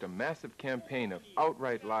unleashed a massive campaign of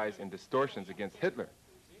outright lies and distortions against Hitler.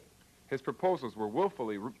 His proposals were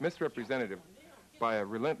willfully misrepresented by a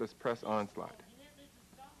relentless press onslaught.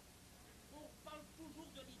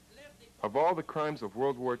 Of all the crimes of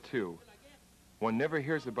World War II, one never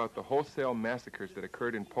hears about the wholesale massacres that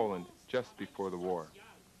occurred in Poland just before the war.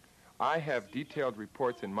 I have detailed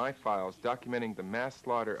reports in my files documenting the mass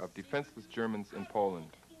slaughter of defenseless Germans in Poland.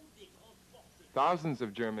 Thousands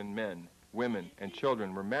of German men, women, and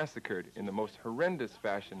children were massacred in the most horrendous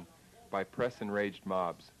fashion by press-enraged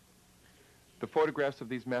mobs. The photographs of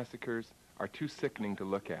these massacres are too sickening to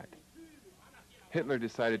look at. Hitler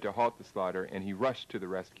decided to halt the slaughter, and he rushed to the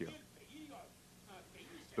rescue.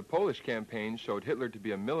 The Polish campaign showed Hitler to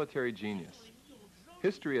be a military genius.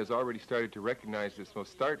 History has already started to recognize this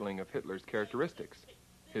most startling of Hitler's characteristics,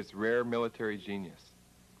 his rare military genius.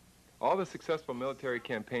 All the successful military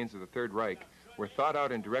campaigns of the Third Reich were thought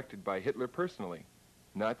out and directed by Hitler personally,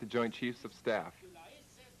 not the Joint Chiefs of Staff.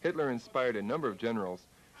 Hitler inspired a number of generals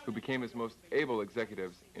who became his most able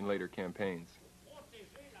executives in later campaigns.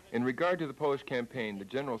 In regard to the Polish campaign, the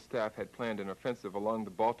General Staff had planned an offensive along the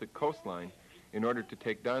Baltic coastline in order to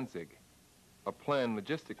take Danzig, a plan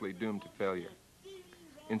logistically doomed to failure.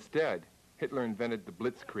 Instead, Hitler invented the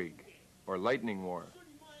Blitzkrieg, or Lightning War,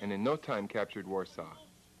 and in no time captured Warsaw.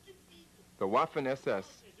 The Waffen-SS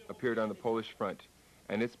appeared on the Polish front,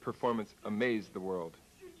 and its performance amazed the world.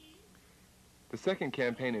 The second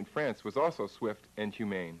campaign in France was also swift and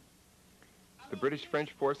humane. The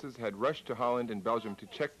British-French forces had rushed to Holland and Belgium to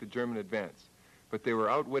check the German advance, but they were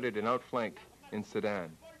outwitted and outflanked in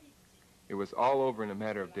Sedan. It was all over in a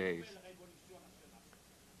matter of days.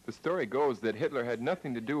 The story goes that Hitler had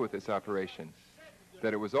nothing to do with this operation,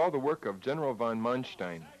 that it was all the work of General von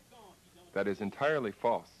Manstein. That is entirely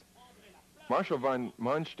false. Marshal von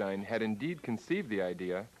Manstein had indeed conceived the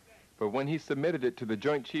idea, But when he submitted it to the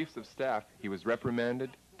Joint Chiefs of Staff, he was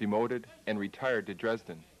reprimanded, demoted, and retired to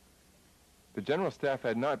Dresden. The General Staff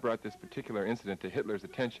had not brought this particular incident to Hitler's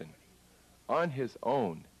attention. On his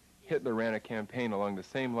own, Hitler ran a campaign along the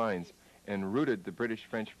same lines and routed the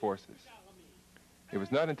British-French forces. It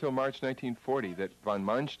was not until March 1940 that von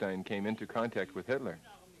Manstein came into contact with Hitler.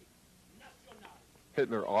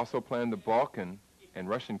 Hitler also planned the Balkan and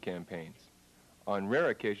Russian campaigns. On rare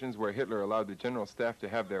occasions where Hitler allowed the General Staff to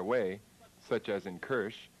have their way, such as in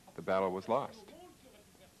Kirch, the battle was lost.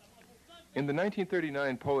 In the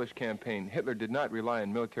 1939 Polish campaign, Hitler did not rely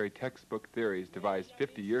on military textbook theories devised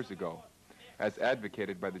 50 years ago, as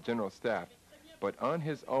advocated by the General Staff, but on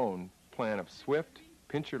his own plan of swift,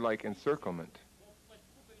 pincher-like encirclement.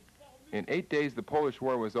 In 8 days, the Polish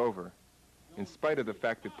War was over, in spite of the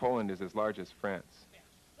fact that Poland is as large as France.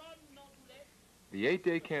 The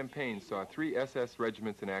 8-day campaign saw 3 SS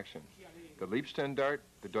regiments in action, the Liebstandart,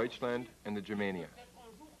 the Deutschland, and the Germania.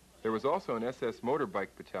 There was also an SS motorbike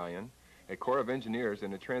battalion, a corps of engineers,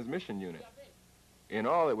 and a transmission unit. In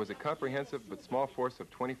all, it was a comprehensive but small force of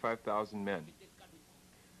 25,000 men.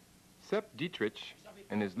 Sepp Dietrich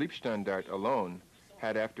and his Liebstandart alone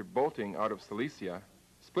had, after bolting out of Silesia,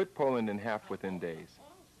 split Poland in half within days.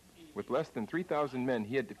 With less than 3,000 men,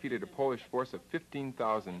 he had defeated a Polish force of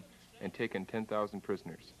 15,000 and taken 10,000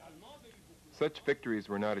 prisoners. Such victories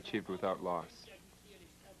were not achieved without loss.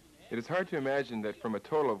 It is hard to imagine that from a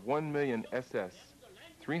total of 1 million SS,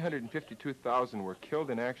 352,000 were killed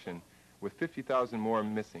in action, with 50,000 more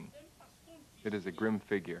missing. It is a grim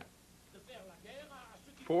figure.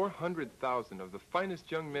 400,000 of the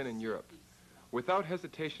finest young men in Europe. Without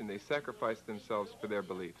hesitation, they sacrificed themselves for their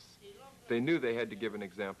beliefs. They knew they had to give an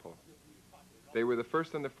example. They were the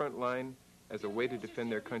first on the front line as a way to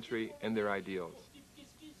defend their country and their ideals.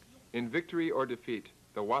 In victory or defeat,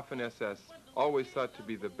 the Waffen-SS always sought to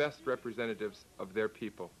be the best representatives of their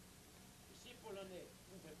people.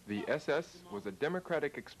 The SS was a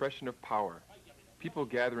democratic expression of power, people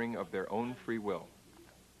gathering of their own free will.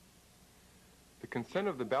 The consent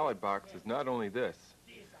of the ballot box is not only this.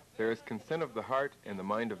 There is consent of the heart and the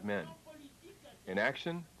mind of men. In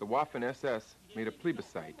action, the Waffen-SS made a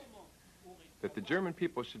plebiscite that the German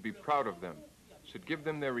people should be proud of them, should give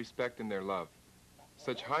them their respect and their love.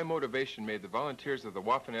 Such high motivation made the volunteers of the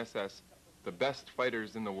Waffen-SS the best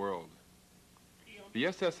fighters in the world. The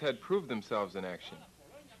SS had proved themselves in action.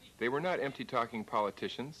 They were not empty-talking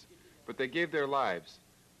politicians, but they gave their lives,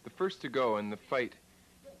 the first to go in the fight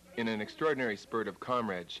in an extraordinary spirit of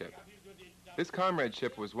comradeship. This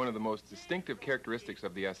comradeship was one of the most distinctive characteristics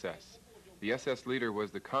of the SS. The SS leader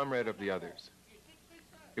was the comrade of the others.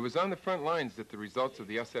 It was on the front lines that the results of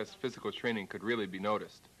the SS physical training could really be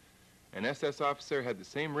noticed. An SS officer had the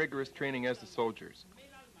same rigorous training as the soldiers.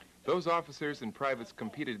 Those officers and privates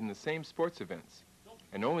competed in the same sports events,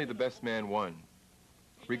 and only the best man won,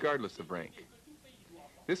 regardless of rank.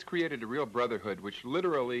 This created a real brotherhood which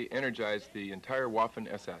literally energized the entire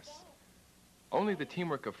Waffen-SS. Only the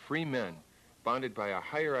teamwork of free men, bonded by a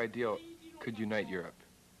higher ideal, could unite Europe.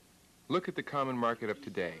 Look at the common market of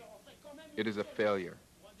today. It is a failure.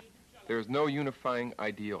 There is no unifying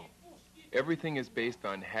ideal. Everything is based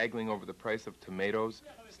on haggling over the price of tomatoes,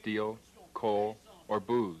 steel, coal, or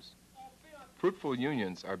booze. Fruitful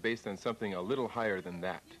unions are based on something a little higher than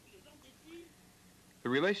that. The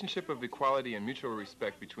relationship of equality and mutual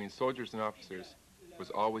respect between soldiers and officers was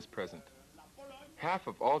always present. Half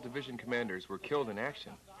of all division commanders were killed in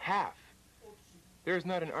action. Half! There is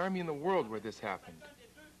not an army in the world where this happened.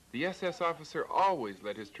 The SS officer always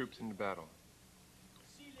led his troops into battle.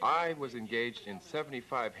 I was engaged in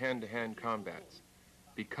 75 hand-to-hand combats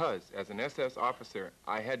because, as an SS officer,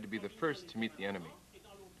 I had to be the first to meet the enemy.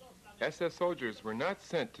 SS soldiers were not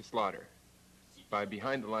sent to slaughter by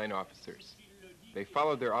behind-the-line officers. They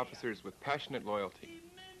followed their officers with passionate loyalty.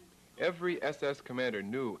 Every SS commander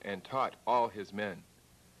knew and taught all his men,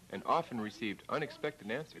 and often received unexpected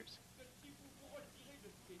answers.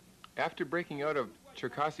 After breaking out of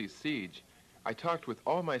Cherkassi's siege, I talked with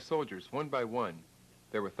all my soldiers one by one.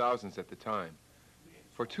 There were thousands at the time.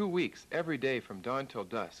 For 2 weeks, every day from dawn till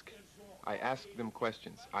dusk, I asked them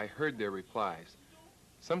questions. I heard their replies.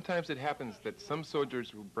 Sometimes it happens that some soldiers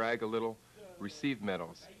who brag a little receive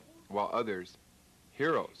medals, while others,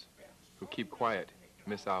 heroes who keep quiet,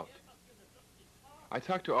 miss out. I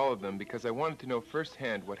talked to all of them because I wanted to know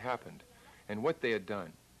firsthand what happened and what they had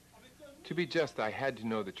done. To be just, I had to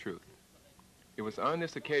know the truth. It was on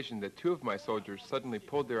this occasion that 2 of my soldiers suddenly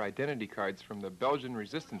pulled their identity cards from the Belgian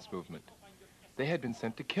resistance movement. They had been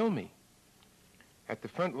sent to kill me. At the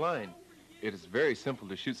front line, it is very simple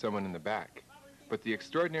to shoot someone in the back, but the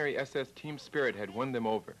extraordinary SS team spirit had won them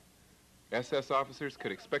over. SS officers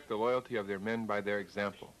could expect the loyalty of their men by their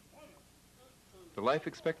example. The life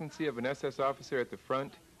expectancy of an SS officer at the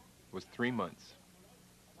front was 3 months.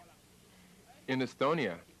 In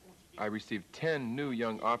Estonia, I received 10 new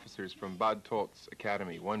young officers from Bad Tolz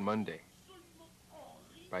Academy one Monday.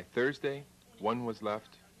 By Thursday, one was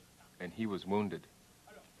left, and he was wounded.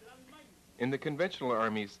 In the conventional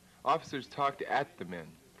armies, officers talked at the men,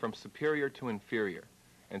 from superior to inferior,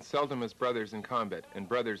 and seldom as brothers in combat and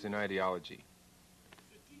brothers in ideology.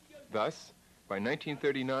 Thus, by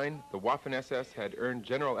 1939, the Waffen-SS had earned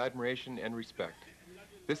general admiration and respect.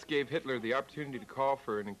 This gave Hitler the opportunity to call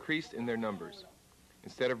for an increase in their numbers.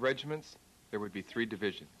 Instead of regiments, there would be 3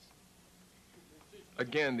 divisions.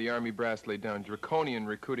 Again, the army brass laid down draconian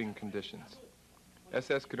recruiting conditions.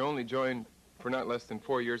 SS could only join for not less than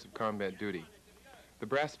 4 years of combat duty. The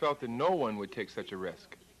brass felt that no one would take such a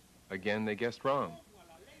risk. Again, they guessed wrong.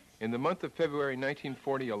 In the month of February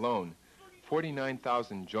 1940 alone,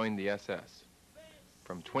 49,000 joined the SS.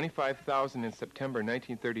 From 25,000 in September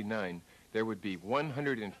 1939, there would be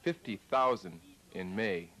 150,000 in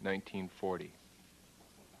May 1940.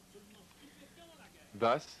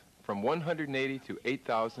 Thus, from 180 to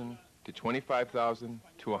 8,000 to 25,000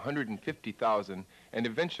 to 150,000, and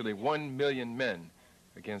eventually 1 million men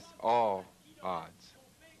against all odds.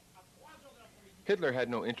 Hitler had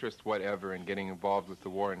no interest whatever in getting involved with the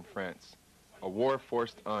war in France, a war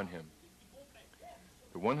forced on him.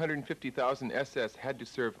 The 150,000 SS had to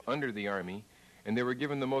serve under the army, and they were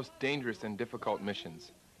given the most dangerous and difficult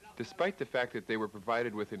missions, despite the fact that they were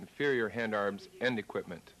provided with inferior hand arms and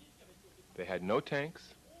equipment. They had no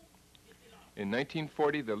tanks. In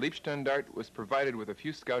 1940, the Leibstandarte was provided with a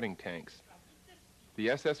few scouting tanks. The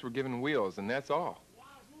SS were given wheels, and that's all.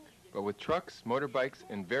 But with trucks, motorbikes,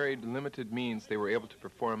 and varied limited means, they were able to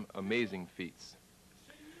perform amazing feats.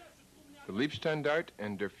 The Leibstandarte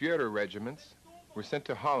and Der Führer regiments were sent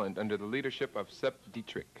to Holland under the leadership of Sepp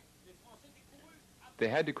Dietrich. They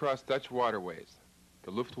had to cross Dutch waterways.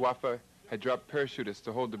 The Luftwaffe had dropped parachutists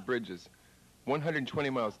to hold the bridges 120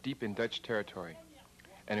 miles deep in Dutch territory,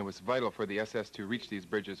 and it was vital for the SS to reach these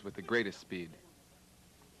bridges with the greatest speed.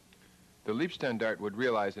 The Leibstandarte would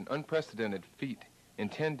realize an unprecedented feat in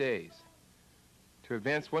 10 days. To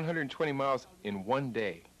advance 120 miles in 1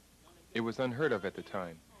 day, it was unheard of at the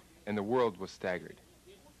time, and the world was staggered.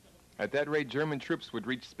 At that rate, German troops would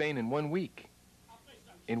reach Spain in 1 week.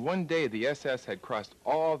 In 1 day, the SS had crossed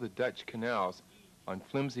all the Dutch canals on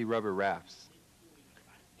flimsy rubber rafts.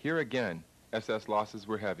 Here again, SS losses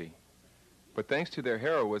were heavy. But thanks to their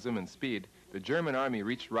heroism and speed, the German army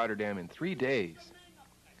reached Rotterdam in 3 days.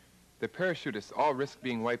 The parachutists all risked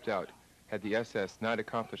being wiped out had the SS not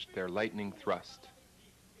accomplished their lightning thrust.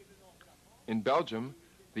 In Belgium,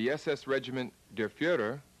 the SS regiment Der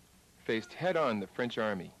Führer faced head-on the French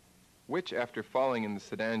army, which, after falling in the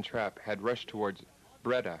Sedan trap, had rushed towards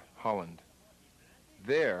Breda, Holland.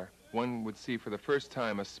 There, one would see for the first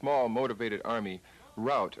time a small, motivated army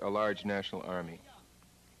rout a large national army.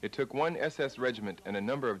 It took 1 SS regiment and a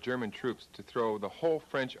number of German troops to throw the whole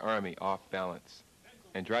French army off balance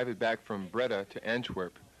and drive it back from Breda to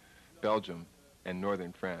Antwerp, Belgium, and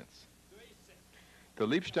northern France. The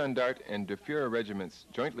Leibstandarte and Der Führer regiments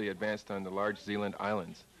jointly advanced on the large Zeeland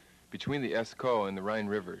islands between the Escaut and the Rhine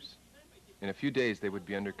rivers. In a few days, they would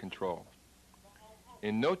be under control.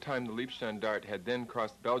 In no time, the Leibstandarte had then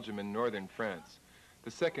crossed Belgium and northern France. The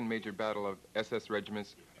second major battle of SS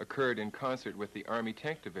regiments occurred in concert with the Army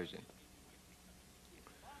Tank Division.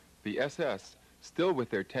 The SS, still with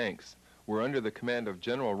their tanks, were under the command of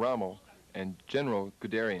General Rommel and General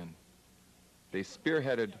Guderian. They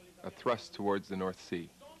spearheaded a thrust towards the North Sea.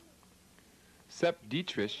 Sepp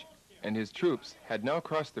Dietrich and his troops had now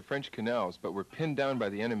crossed the French canals but were pinned down by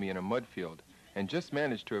the enemy in a mud field and just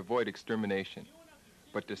managed to avoid extermination.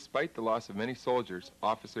 But despite the loss of many soldiers,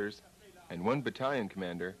 officers, and 1 battalion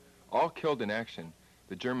commander, all killed in action,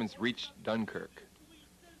 the Germans reached Dunkirk.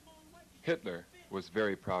 Hitler was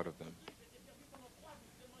very proud of them.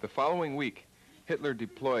 The following week, Hitler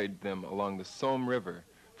deployed them along the Somme River,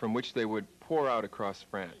 from which they would pour out across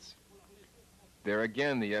France. There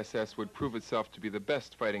again, the SS would prove itself to be the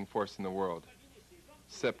best fighting force in the world.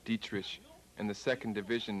 Sepp Dietrich and the 2nd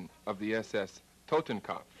Division of the SS,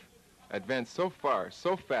 Totenkopf, advanced so far,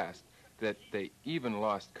 so fast, that they even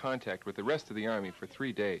lost contact with the rest of the army for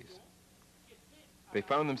 3 days. They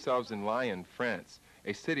found themselves in Lyon, France,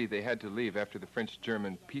 a city they had to leave after the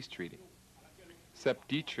French-German peace treaty. Sepp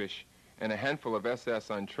Dietrich and a handful of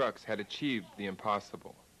SS on trucks had achieved the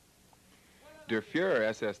impossible. Der Führer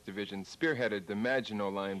SS division spearheaded the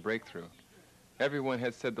Maginot Line breakthrough. Everyone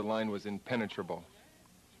had said the line was impenetrable.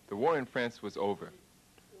 The war in France was over.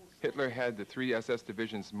 Hitler had the 3 SS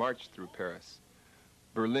divisions march through Paris.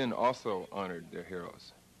 Berlin also honored their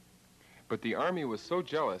heroes. But the army was so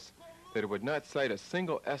jealous that it would not cite a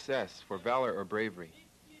single SS for valor or bravery.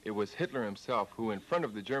 It was Hitler himself who, in front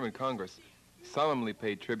of the German Congress, solemnly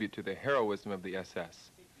paid tribute to the heroism of the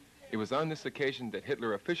SS. It was on this occasion that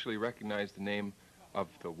Hitler officially recognized the name of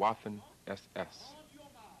the Waffen-SS.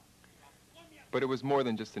 But it was more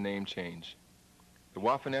than just a name change. The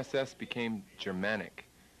Waffen-SS became Germanic.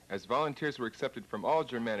 As volunteers were accepted from all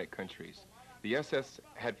Germanic countries, the SS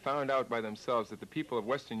had found out by themselves that the people of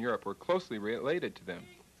Western Europe were closely related to them.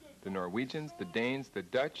 The Norwegians, the Danes, the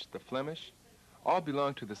Dutch, the Flemish, all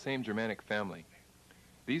belonged to the same Germanic family.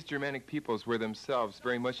 These Germanic peoples were themselves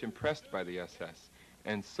very much impressed by the SS,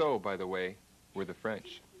 and so, by the way, were the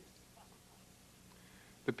French.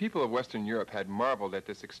 The people of Western Europe had marveled at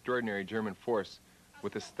this extraordinary German force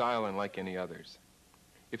with a style unlike any others.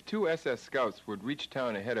 If 2 SS scouts would reach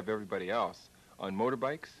town ahead of everybody else on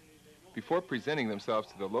motorbikes, before presenting themselves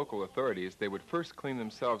to the local authorities, they would first clean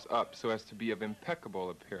themselves up so as to be of impeccable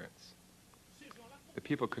appearance. The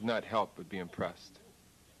people could not help but be impressed.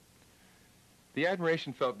 The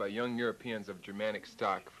admiration felt by young Europeans of Germanic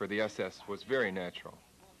stock for the SS was very natural.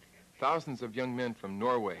 Thousands of young men from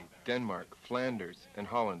Norway, Denmark, Flanders, and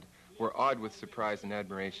Holland were awed with surprise and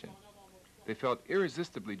admiration. They felt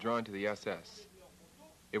irresistibly drawn to the SS.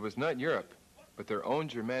 It was not Europe, but their own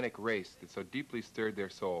Germanic race that so deeply stirred their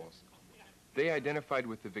souls. They identified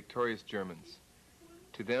with the victorious Germans.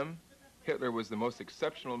 To them, Hitler was the most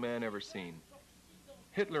exceptional man ever seen.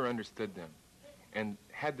 Hitler understood them and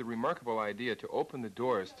had the remarkable idea to open the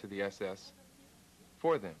doors to the SS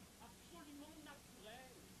for them.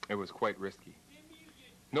 It was quite risky.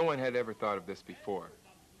 No one had ever thought of this before.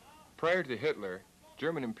 Prior to Hitler,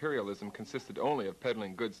 German imperialism consisted only of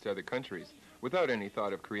peddling goods to other countries without any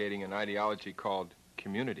thought of creating an ideology called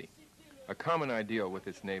community, a common ideal with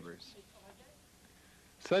its neighbors.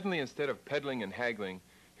 Suddenly, instead of peddling and haggling,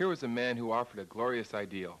 here was a man who offered a glorious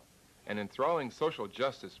ideal, an enthralling social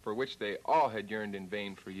justice for which they all had yearned in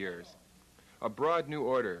vain for years. A broad new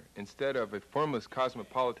order instead of a formless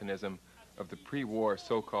cosmopolitanism of the pre-war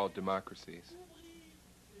so-called democracies.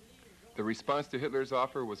 The response to Hitler's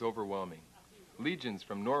offer was overwhelming. Legions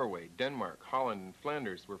from Norway, Denmark, Holland, and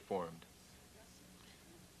Flanders were formed.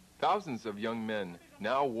 Thousands of young men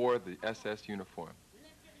now wore the SS uniform.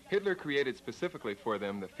 Hitler created specifically for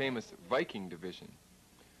them the famous Viking Division,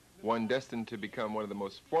 one destined to become one of the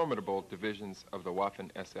most formidable divisions of the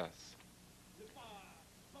Waffen-SS.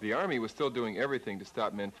 The army was still doing everything to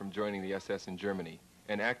stop men from joining the SS in Germany,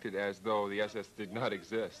 and acted as though the SS did not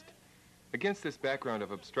exist. Against this background of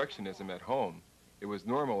obstructionism at home, it was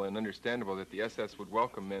normal and understandable that the SS would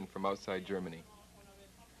welcome men from outside Germany.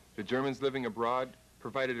 The Germans living abroad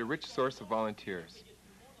provided a rich source of volunteers.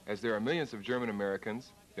 As there are millions of German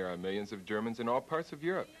Americans, there are millions of Germans in all parts of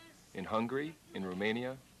Europe, in Hungary, in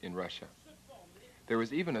Romania, in Russia. There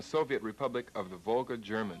was even a Soviet Republic of the Volga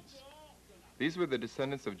Germans. These were the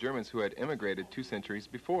descendants of Germans who had emigrated 2 centuries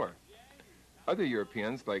before. Other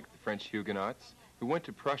Europeans, like the French Huguenots, who went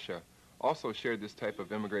to Prussia, also shared this type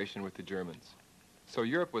of immigration with the Germans. So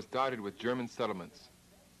Europe was dotted with German settlements.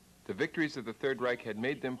 The victories of the Third Reich had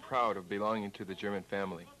made them proud of belonging to the German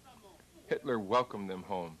family. Hitler welcomed them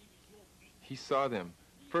home. He saw them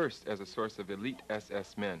first as a source of elite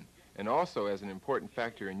SS men, and also as an important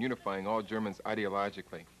factor in unifying all Germans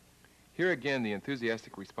ideologically. Here again, the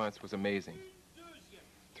enthusiastic response was amazing.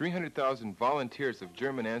 300,000 volunteers of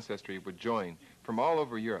German ancestry would join from all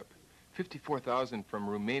over Europe, 54,000 from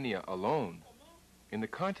Romania alone. In the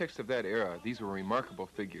context of that era, these were remarkable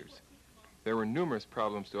figures. There were numerous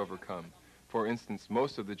problems to overcome. For instance,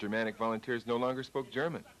 most of the Germanic volunteers no longer spoke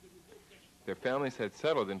German. Their families had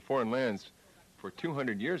settled in foreign lands for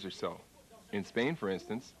 200 years or so. In Spain, for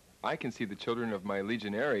instance, I can see the children of my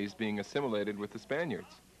legionaries being assimilated with the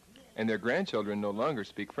Spaniards, and their grandchildren no longer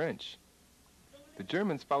speak French. The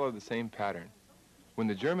Germans followed the same pattern. When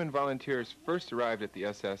the German volunteers first arrived at the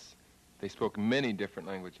SS, they spoke many different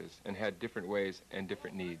languages and had different ways and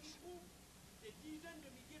different needs.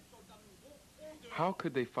 How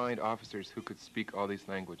could they find officers who could speak all these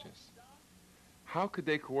languages? How could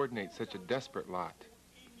they coordinate such a desperate lot?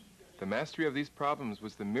 The mastery of these problems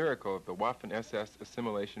was the miracle of the Waffen-SS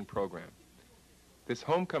assimilation program. This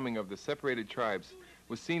homecoming of the separated tribes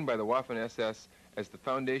was seen by the Waffen-SS as the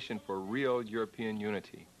foundation for real European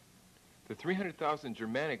unity. The 300,000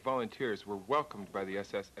 Germanic volunteers were welcomed by the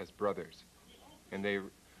SS as brothers, and they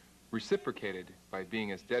reciprocated by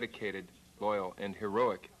being as dedicated, loyal, and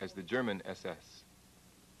heroic as the German SS.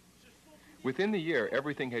 Within the year,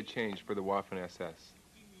 everything had changed for the Waffen-SS.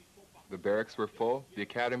 The barracks were full, the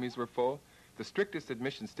academies were full, the strictest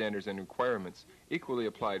admission standards and requirements equally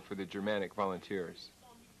applied for the Germanic volunteers.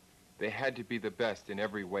 They had to be the best in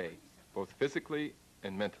every way, both physically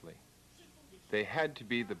and mentally. They had to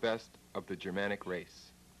be the best of the Germanic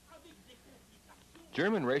race.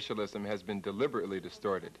 German racialism has been deliberately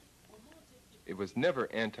distorted. It was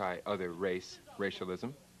never anti-other race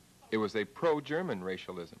racialism. It was a pro-German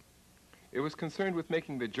racialism. It was concerned with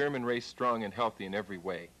making the German race strong and healthy in every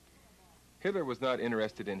way. Hitler was not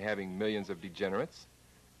interested in having millions of degenerates,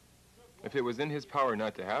 if it was in his power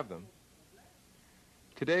not to have them.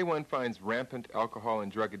 Today one finds rampant alcohol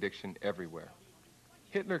and drug addiction everywhere.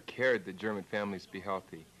 Hitler cared that German families be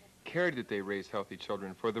healthy, cared that they raise healthy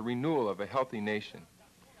children for the renewal of a healthy nation.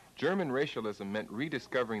 German racialism meant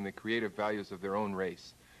rediscovering the creative values of their own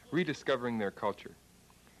race, rediscovering their culture.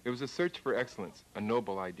 It was a search for excellence, a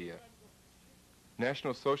noble idea.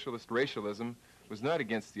 National Socialist racialism was not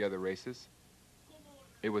against the other races.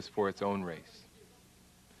 It was for its own race.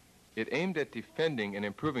 It aimed at defending and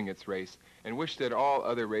improving its race and wished that all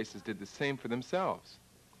other races did the same for themselves.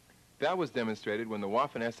 That was demonstrated when the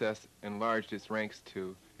Waffen-SS enlarged its ranks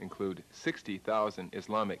to include 60,000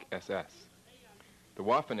 Islamic SS. The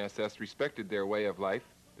Waffen-SS respected their way of life,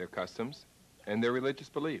 their customs, and their religious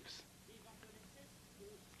beliefs.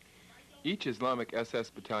 Each Islamic SS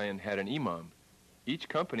battalion had an imam. Each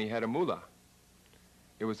company had a mullah.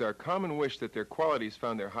 It was our common wish that their qualities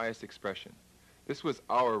found their highest expression. This was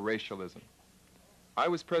our racialism. I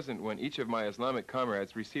was present when each of my Islamic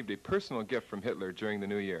comrades received a personal gift from Hitler during the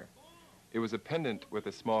New Year. It was a pendant with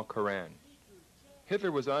a small Quran.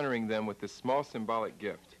 Hitler was honoring them with this small symbolic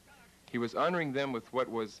gift. He was honoring them with what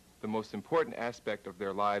was the most important aspect of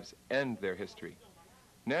their lives and their history.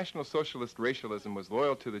 National Socialist racialism was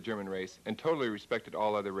loyal to the German race and totally respected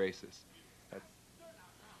all other races.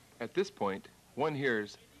 At this point, one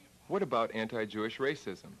hears, what about anti-Jewish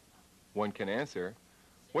racism? One can answer,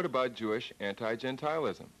 what about Jewish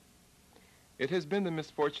anti-Gentilism? It has been the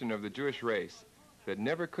misfortune of the Jewish race that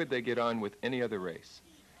never could they get on with any other race.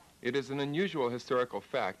 It is an unusual historical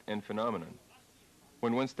fact and phenomenon.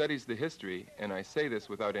 When one studies the history, and I say this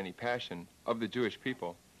without any passion, of the Jewish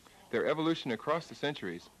people, their evolution across the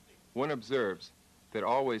centuries, one observes that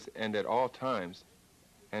always and at all times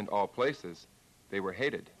and all places, they were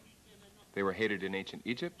hated. They were hated in ancient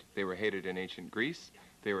Egypt, they were hated in ancient Greece,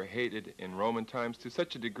 they were hated in Roman times to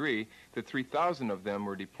such a degree that 3,000 of them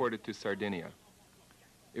were deported to Sardinia.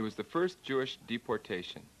 It was the first Jewish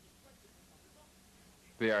deportation.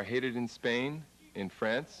 They are hated in Spain, in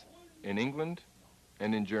France, in England,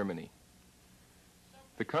 and in Germany.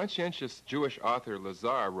 The conscientious Jewish author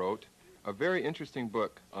Lazar wrote a very interesting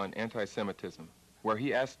book on anti-Semitism, where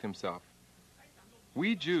he asked himself,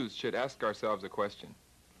 we Jews should ask ourselves a question.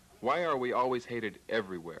 Why are we always hated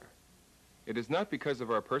everywhere? It is not because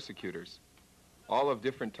of our persecutors, all of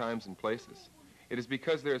different times and places. It is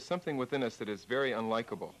because there is something within us that is very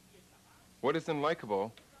unlikable. What is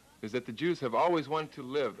unlikable is that the Jews have always wanted to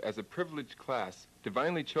live as a privileged class,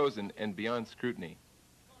 divinely chosen and beyond scrutiny.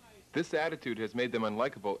 This attitude has made them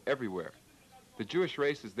unlikable everywhere. The Jewish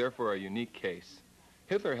race is therefore a unique case.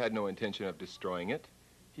 Hitler had no intention of destroying it.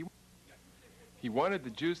 He wanted the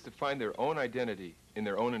Jews to find their own identity in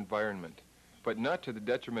their own environment, but not to the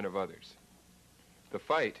detriment of others. The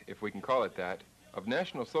fight, if we can call it that, of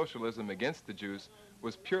National Socialism against the Jews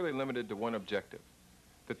was purely limited to one objective,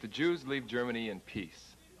 that the Jews leave Germany in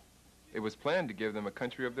peace. It was planned to give them a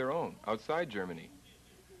country of their own, outside Germany.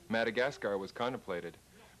 Madagascar was contemplated,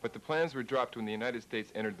 but the plans were dropped when the United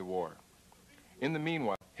States entered the war. In the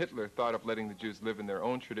meanwhile, Hitler thought of letting the Jews live in their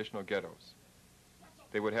own traditional ghettos.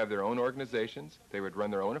 They would have their own organizations, they would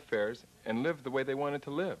run their own affairs, and live the way they wanted to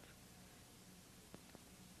live.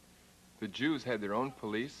 The Jews had their own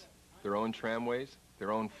police, their own tramways,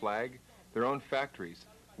 their own flag, their own factories,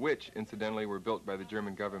 which, incidentally, were built by the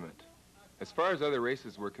German government. As far as other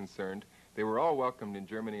races were concerned, they were all welcomed in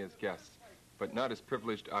Germany as guests, but not as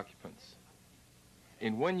privileged occupants.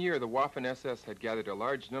 In 1 year, the Waffen-SS had gathered a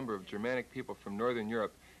large number of Germanic people from Northern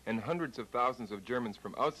Europe and hundreds of thousands of Germans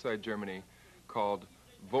from outside Germany called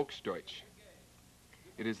Volksdeutsch.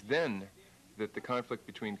 It is then that the conflict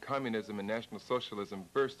between communism and National Socialism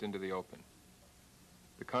burst into the open.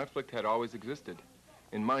 The conflict had always existed.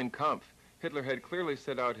 In Mein Kampf, Hitler had clearly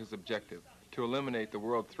set out his objective, to eliminate the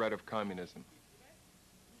world threat of communism,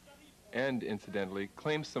 and, incidentally,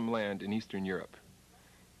 claim some land in Eastern Europe.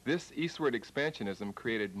 This eastward expansionism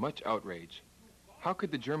created much outrage. How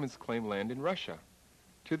could the Germans claim land in Russia?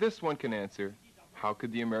 To this one can answer, how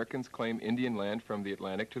could the Americans claim Indian land from the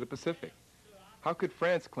Atlantic to the Pacific? How could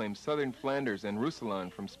France claim southern Flanders and Roussillon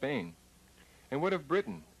from Spain? And what of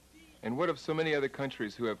Britain? And what of so many other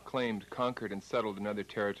countries who have claimed, conquered, and settled in other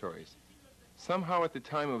territories? Somehow at the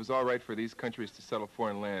time it was all right for these countries to settle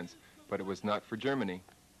foreign lands, but it was not for Germany.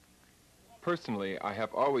 Personally, I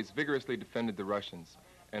have always vigorously defended the Russians,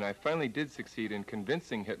 and I finally did succeed in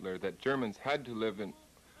convincing Hitler that Germans had to live in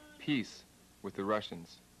peace with the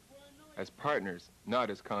Russians, as partners, not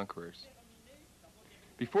as conquerors.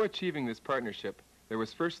 Before achieving this partnership, there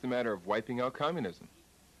was first the matter of wiping out communism.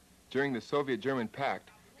 During the Soviet-German Pact,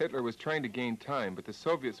 Hitler was trying to gain time, but the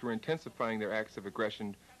Soviets were intensifying their acts of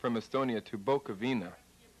aggression from Estonia to Bukovina.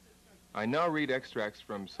 I now read extracts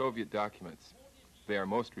from Soviet documents. They are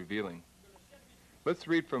most revealing. Let's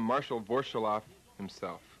read from Marshal Vorshilov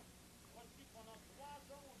himself.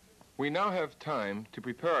 We now have time to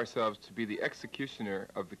prepare ourselves to be the executioner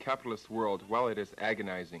of the capitalist world while it is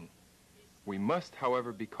agonizing. We must,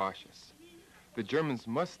 however, be cautious. The Germans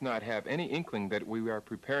must not have any inkling that we are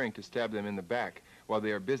preparing to stab them in the back while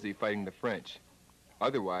they are busy fighting the French.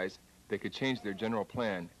 Otherwise, they could change their general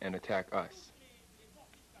plan and attack us.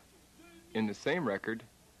 In the same record,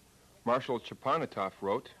 Marshal Chepanatov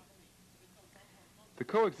wrote, "The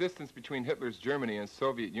coexistence between Hitler's Germany and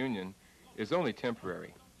Soviet Union is only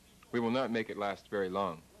temporary. We will not make it last very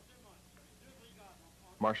long."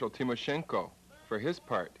 Marshal Timoshenko, for his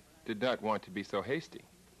part, did not want to be so hasty.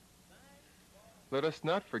 Let us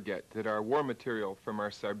not forget that our war material from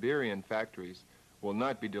our Siberian factories will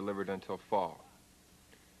not be delivered until fall.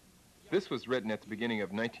 This was written at the beginning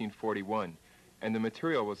of 1941, and the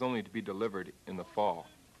material was only to be delivered in the fall.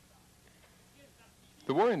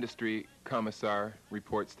 The War Industry Commissar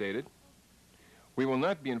report stated, "We will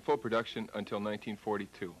not be in full production until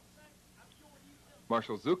 1942.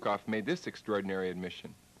 Marshal Zhukov made this extraordinary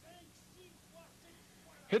admission.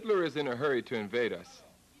 "Hitler is in a hurry to invade us.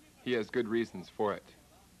 He has good reasons for it."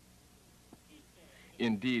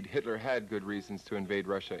 Indeed, Hitler had good reasons to invade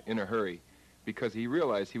Russia in a hurry, because he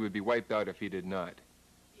realized he would be wiped out if he did not.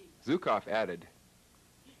 Zhukov added,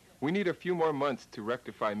 "We need a few more months to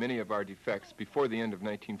rectify many of our defects before the end of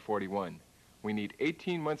 1941. We need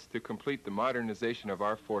 18 months to complete the modernization of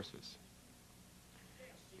our forces."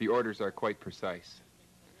 The orders are quite precise.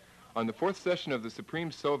 On the fourth session of the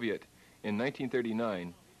Supreme Soviet in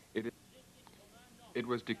 1939, it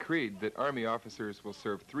was decreed that army officers will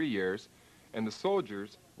serve 3 years, and the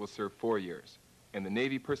soldiers will serve 4 years, and the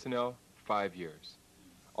Navy personnel 5 years.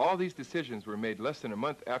 All these decisions were made less than a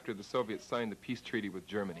month after the Soviets signed the peace treaty with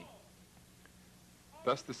Germany.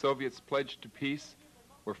 Thus the Soviets pledged to peace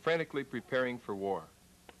were frantically preparing for war.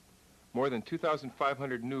 More than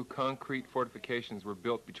 2,500 new concrete fortifications were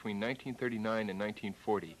built between 1939 and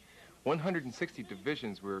 1940. 160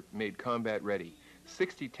 divisions were made combat ready.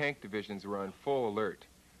 60 tank divisions were on full alert.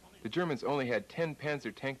 The Germans only had 10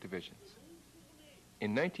 Panzer tank divisions.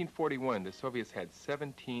 In 1941, the Soviets had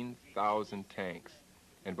 17,000 tanks,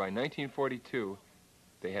 and by 1942,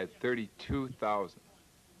 they had 32,000.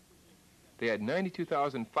 They had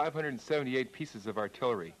 92,578 pieces of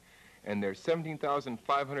artillery, and their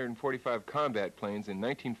 17,545 combat planes in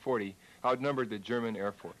 1940 outnumbered the German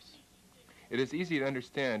Air Force. It is easy to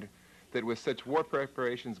understand that with such war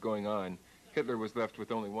preparations going on, Hitler was left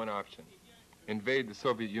with only one option: invade the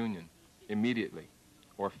Soviet Union immediately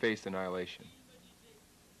or face annihilation.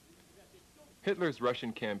 Hitler's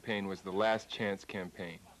Russian campaign was the last chance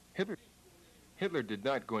campaign. Hitler did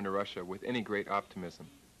not go into Russia with any great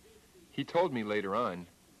optimism. He told me later on,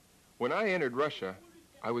 "When I entered Russia,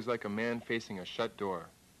 I was like a man facing a shut door.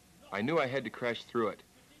 I knew I had to crash through it,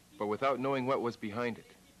 but without knowing what was behind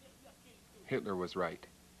it." Hitler was right.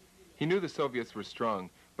 He knew the Soviets were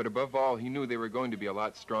strong, but above all, he knew they were going to be a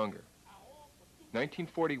lot stronger.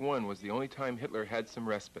 1941 was the only time Hitler had some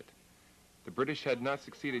respite. The British had not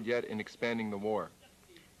succeeded yet in expanding the war.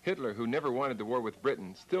 Hitler, who never wanted the war with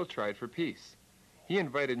Britain, still tried for peace. He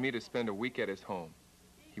invited me to spend a week at his home.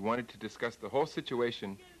 He wanted to discuss the whole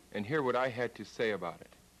situation and hear what I had to say about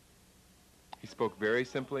it. He spoke very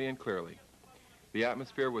simply and clearly. The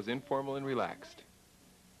atmosphere was informal and relaxed.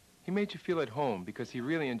 He made you feel at home because he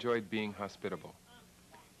really enjoyed being hospitable.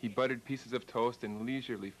 He buttered pieces of toast in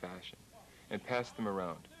leisurely fashion and passed them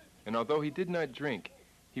around. And although he did not drink,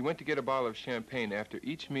 he went to get a bottle of champagne after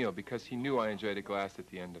each meal because he knew I enjoyed a glass at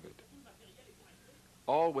the end of it.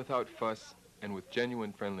 All without fuss and with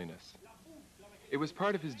genuine friendliness. It was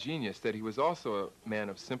part of his genius that he was also a man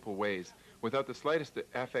of simple ways, without the slightest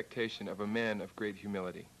affectation of a man of great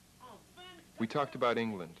humility. We talked about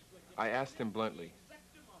England. I asked him bluntly,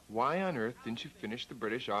 "Why on earth didn't you finish the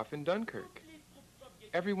British off in Dunkirk?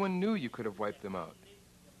 Everyone knew you could have wiped them out."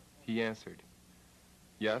 He answered,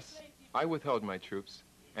 "Yes, I withheld my troops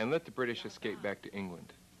and let the British escape back to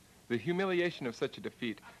England. The humiliation of such a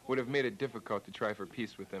defeat would have made it difficult to try for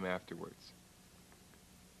peace with them afterwards.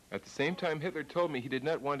 At the same time, Hitler told me he did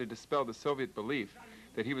not want to dispel the Soviet belief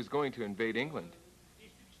that he was going to invade England.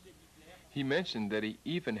 He mentioned that he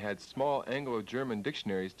even had small Anglo-German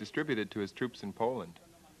dictionaries distributed to his troops in Poland.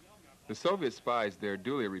 The Soviet spies there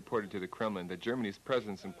duly reported to the Kremlin that Germany's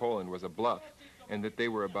presence in Poland was a bluff and that they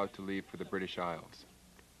were about to leave for the British Isles.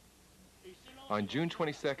 On June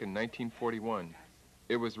 22nd, 1941,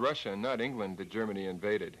 it was Russia, not England, that Germany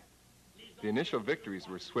invaded. The initial victories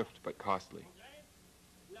were swift but costly.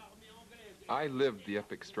 I lived the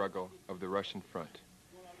epic struggle of the Russian front.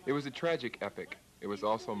 It was a tragic epic. It was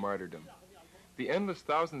also martyrdom. The endless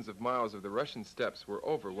thousands of miles of the Russian steppes were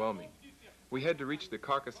overwhelming. We had to reach the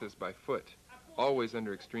Caucasus by foot, always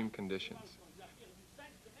under extreme conditions.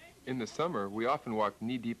 In the summer, we often walked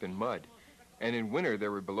knee-deep in mud, and in winter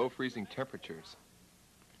there were below freezing temperatures.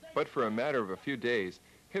 But for a matter of a few days,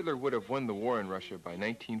 Hitler would have won the war in Russia by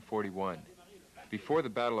 1941, before the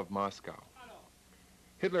Battle of Moscow.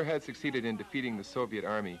 Hitler had succeeded in defeating the Soviet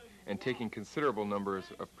army and taking considerable numbers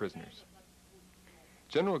of prisoners.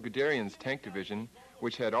 General Guderian's tank division,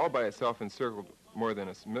 which had all by itself encircled more than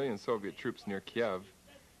 1 million Soviet troops near Kiev,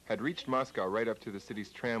 had reached Moscow right up to the city's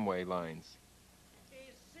tramway lines.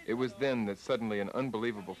 It was then that suddenly an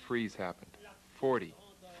unbelievable freeze happened. 40,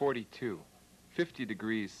 42, 50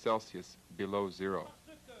 degrees Celsius below zero.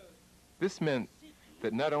 This meant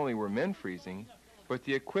that not only were men freezing, but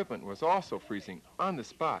the equipment was also freezing on the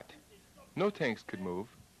spot. No tanks could move.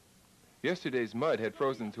 Yesterday's mud had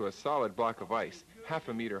frozen to a solid block of ice, half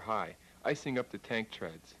a meter high, icing up the tank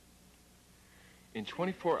treads. In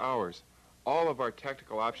 24 hours, all of our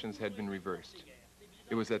tactical options had been reversed.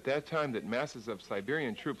 It was at that time that masses of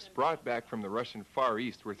Siberian troops brought back from the Russian Far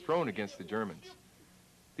East were thrown against the Germans.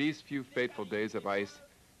 These few fateful days of ice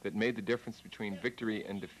that made the difference between victory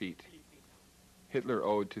and defeat, Hitler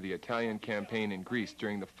owed to the Italian campaign in Greece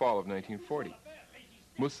during the fall of 1940.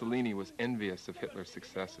 Mussolini was envious of Hitler's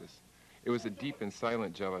successes. It was a deep and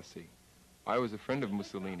silent jealousy. I was a friend of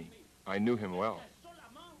Mussolini. I knew him well.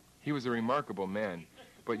 He was a remarkable man,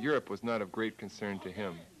 but Europe was not of great concern to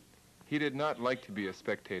him. He did not like to be a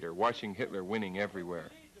spectator, watching Hitler winning everywhere.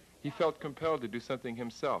 He felt compelled to do something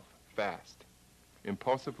himself, fast.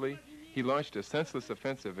 Impulsively, he launched a senseless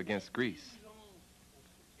offensive against Greece.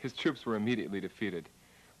 His troops were immediately defeated,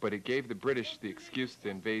 but it gave the British the excuse to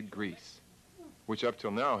invade Greece, which up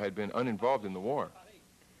till now had been uninvolved in the war.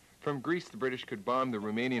 From Greece, the British could bomb the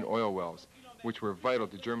Romanian oil wells, which were vital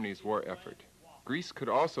to Germany's war effort. Greece could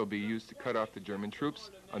also be used to cut off the German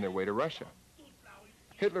troops on their way to Russia.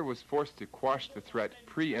 Hitler was forced to quash the threat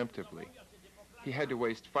preemptively. He had to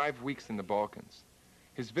waste 5 weeks in the Balkans.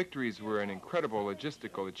 His victories were an incredible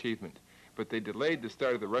logistical achievement, but they delayed the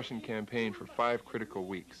start of the Russian campaign for 5 critical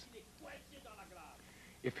weeks.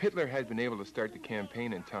 If Hitler had been able to start the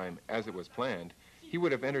campaign in time, as it was planned, he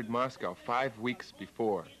would have entered Moscow 5 weeks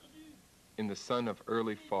before, in the sun of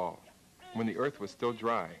early fall, when the earth was still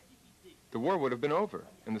dry. The war would have been over,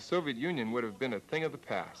 and the Soviet Union would have been a thing of the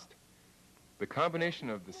past. The combination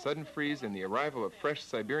of the sudden freeze and the arrival of fresh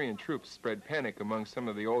Siberian troops spread panic among some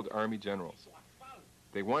of the old army generals.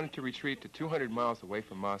 They wanted to retreat to 200 miles away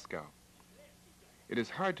from Moscow. It is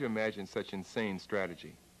hard to imagine such insane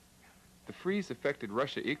strategy. The freeze affected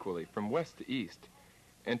Russia equally, from west to east,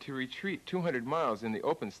 and to retreat 200 miles in the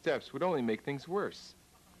open steppes would only make things worse.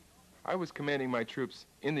 I was commanding my troops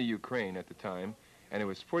in the Ukraine at the time, and it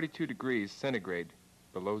was 42 degrees centigrade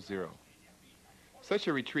below zero. Such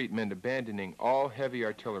a retreat meant abandoning all heavy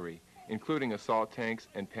artillery, including assault tanks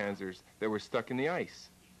and panzers that were stuck in the ice.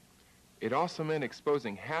 It also meant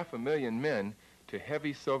exposing 500,000 men to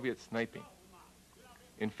heavy Soviet sniping.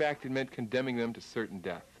 In fact, it meant condemning them to certain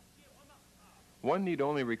death. One need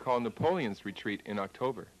only recall Napoleon's retreat in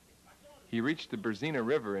October. He reached the Berzina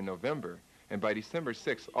River in November, and by December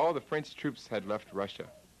 6th, all the French troops had left Russia.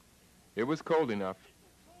 It was cold enough,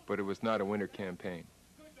 but it was not a winter campaign.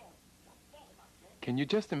 Can you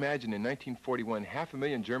just imagine in 1941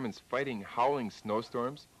 500,000 Germans fighting howling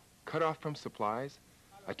snowstorms, cut off from supplies,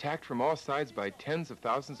 attacked from all sides by tens of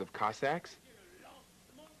thousands of Cossacks?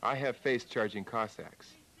 I have faced charging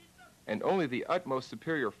Cossacks, and only the utmost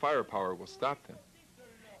superior firepower will stop them.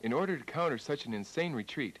 In order to counter such an insane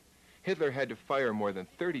retreat, Hitler had to fire more than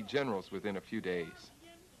 30 generals within a few days.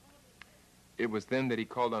 It was then that he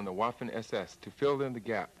called on the Waffen-SS to fill in the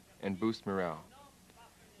gap and boost morale.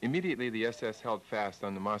 Immediately, the SS held fast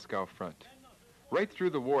on the Moscow front. Right through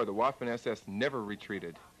the war, the Waffen-SS never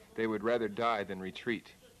retreated. They would rather die than retreat.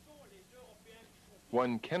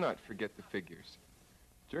 One cannot forget the figures.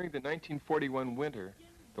 During the 1941 winter,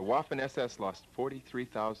 the Waffen-SS lost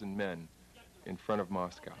 43,000 men in front of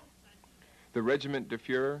Moscow. The Regiment de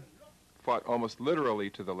Führer fought almost literally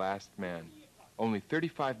to the last man. Only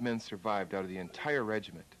 35 men survived out of the entire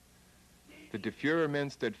regiment. The de Führer men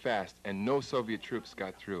stood fast, and no Soviet troops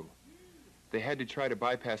got through. They had to try to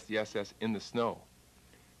bypass the SS in the snow.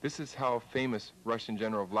 This is how famous Russian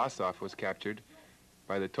General Vlasov was captured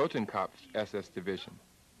by the Totenkopf SS division.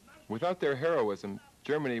 Without their heroism,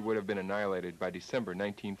 Germany would have been annihilated by December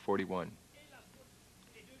 1941.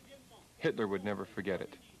 Hitler would never forget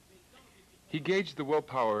it. He gauged the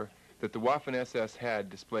willpower that the Waffen-SS had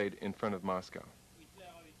displayed in front of Moscow.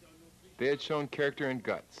 They had shown character and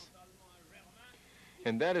guts.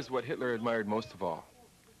 And that is what Hitler admired most of all,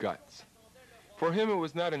 guts. For him, it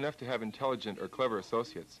was not enough to have intelligent or clever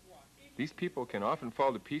associates. These people can often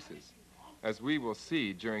fall to pieces, as we will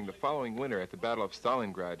see during the following winter at the Battle of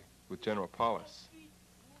Stalingrad with General Paulus.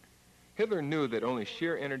 Hitler knew that only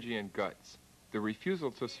sheer energy and guts, the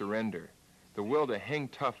refusal to surrender, the will to hang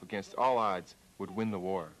tough against all odds, would win the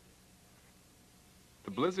war.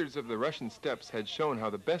 The blizzards of the Russian steppes had shown how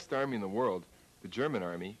the best army in the world, the German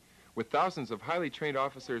army, with thousands of highly trained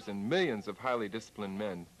officers and millions of highly disciplined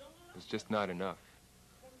men, was just not enough.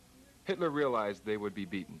 Hitler realized they would be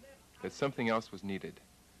beaten, that something else was needed,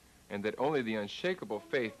 and that only the unshakable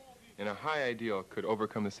faith in a high ideal could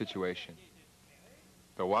overcome the situation.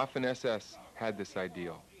 The Waffen-SS had this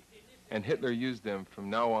ideal, and Hitler used them from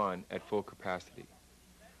now on at full capacity.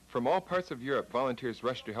 From all parts of Europe, volunteers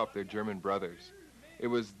rushed to help their German brothers. It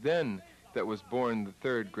was then that was born the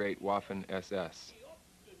third great Waffen-SS.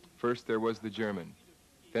 First there was the German,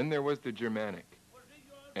 then there was the Germanic,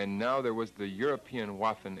 and now there was the European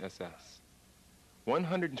Waffen-SS.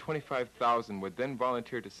 125,000 would then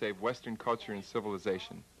volunteer to save Western culture and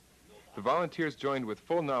civilization. The volunteers joined with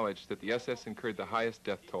full knowledge that the SS incurred the highest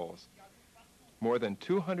death tolls. More than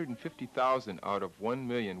 250,000 out of 1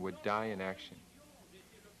 million would die in action.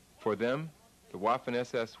 For them, the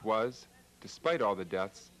Waffen-SS was, despite all the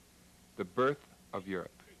deaths, the birth of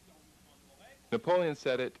Europe. Napoleon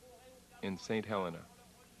said it in St. Helena.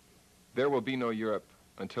 There will be no Europe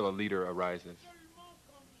until a leader arises.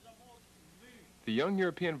 The young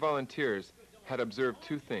European volunteers had observed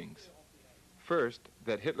two things. First,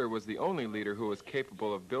 that Hitler was the only leader who was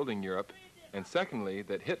capable of building Europe, and secondly,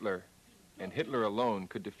 that Hitler, and Hitler alone,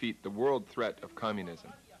 could defeat the world threat of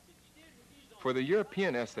communism. For the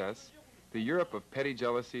European SS, the Europe of petty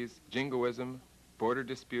jealousies, jingoism, border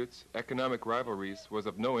disputes, economic rivalries was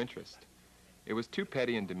of no interest. It was too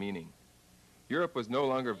petty and demeaning. Europe was no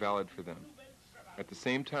longer valid for them. At the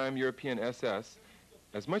same time, European SS,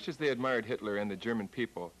 as much as they admired Hitler and the German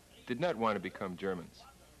people, did not want to become Germans.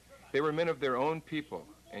 They were men of their own people,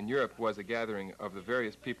 and Europe was a gathering of the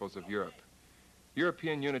various peoples of Europe.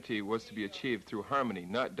 European unity was to be achieved through harmony,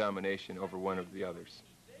 not domination over one of the others.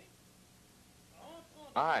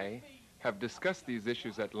 I have discussed these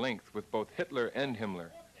issues at length with both Hitler and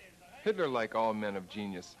Himmler. Hitler, like all men of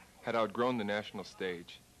genius, had outgrown the national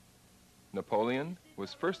stage. Napoleon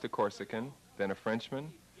was first a Corsican, then a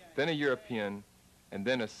Frenchman, then a European, and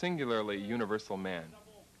then a singularly universal man.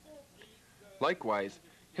 Likewise,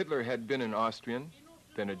 Hitler had been an Austrian,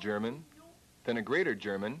 then a German, then a Greater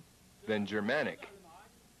German, then Germanic.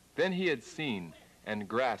 Then he had seen and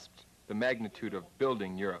grasped the magnitude of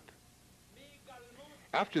building Europe.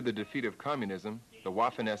 After the defeat of communism, the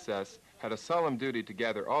Waffen-SS had a solemn duty to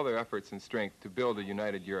gather all their efforts and strength to build a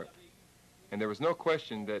united Europe. And there was no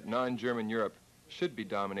question that non-German Europe should be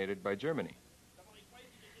dominated by Germany.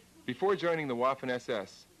 Before joining the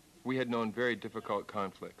Waffen-SS, we had known very difficult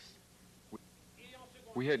conflicts.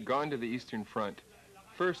 We had gone to the Eastern Front,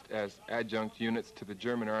 first as adjunct units to the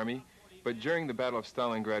German army, but during the Battle of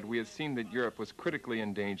Stalingrad, we had seen that Europe was critically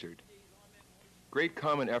endangered. Great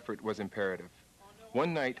common effort was imperative.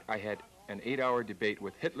 One night, I had an 8-hour debate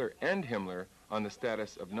with Hitler and Himmler on the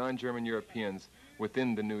status of non-German Europeans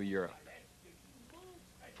within the new Europe.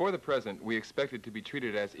 For the present, we expected to be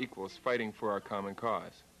treated as equals fighting for our common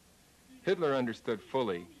cause. Hitler understood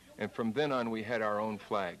fully, and from then on we had our own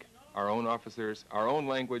flag, our own officers, our own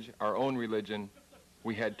language, our own religion.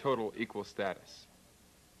 We had total equal status.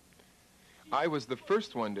 I was the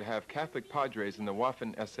first one to have Catholic padres in the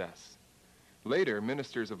Waffen-SS. Later,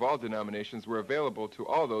 ministers of all denominations were available to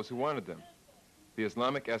all those who wanted them. The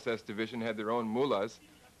Islamic SS division had their own mullahs,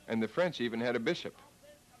 and the French even had a bishop.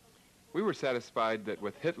 We were satisfied that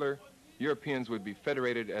with Hitler, Europeans would be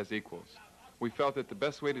federated as equals. We felt that the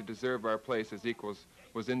best way to deserve our place as equals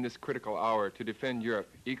was in this critical hour to defend Europe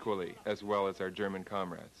equally as well as our German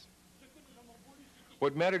comrades.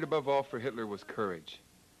 What mattered above all for Hitler was courage.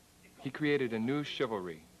 He created a new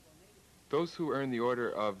chivalry. Those who earned the order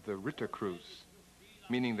of the Ritterkreuz,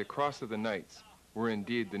 meaning the Cross of the Knights, were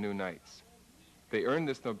indeed the new knights. They earned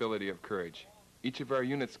this nobility of courage. Each of our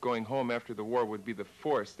units going home after the war would be the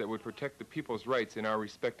force that would protect the people's rights in our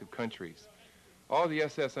respective countries. All the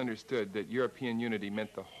SS understood that European unity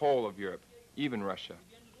meant the whole of Europe, even Russia.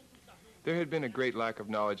 There had been a great lack of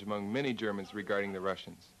knowledge among many Germans regarding the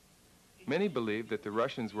Russians. Many believed that the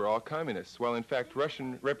Russians were all communists, while in fact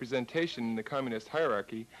Russian representation in the communist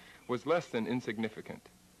hierarchy was less than insignificant.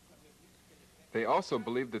 They also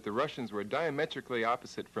believed that the Russians were diametrically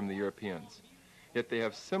opposite from the Europeans, yet they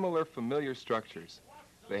have similar familiar structures.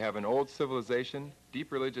 They have an old civilization,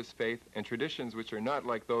 deep religious faith, and traditions which are not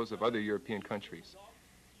like those of other European countries.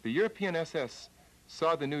 The European SS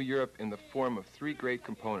saw the new Europe in the form of three great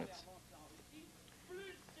components: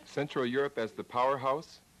 Central Europe as the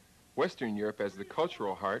powerhouse, Western Europe as the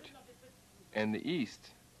cultural heart, and the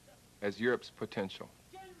East as Europe's potential.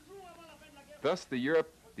 Thus, the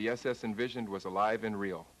Europe the SS envisioned was alive and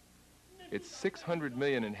real. Its 600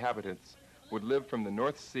 million inhabitants would live from the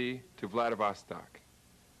North Sea to Vladivostok.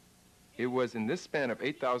 It was in this span of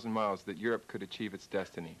 8,000 miles that Europe could achieve its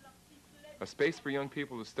destiny. A space for young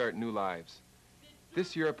people to start new lives.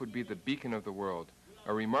 This Europe would be the beacon of the world,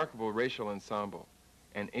 a remarkable racial ensemble,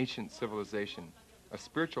 an ancient civilization, a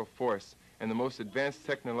spiritual force, and the most advanced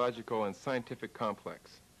technological and scientific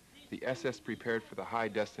complex. The SS prepared for the high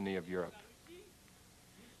destiny of Europe.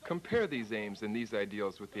 Compare these aims and these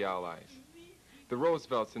ideals with the Allies. The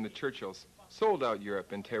Roosevelts and the Churchills sold out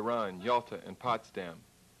Europe in Tehran, Yalta, and Potsdam.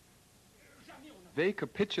 They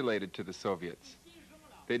capitulated to the Soviets.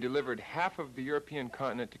 They delivered half of the European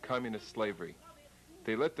continent to communist slavery.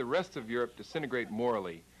 They let the rest of Europe disintegrate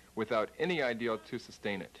morally without any ideal to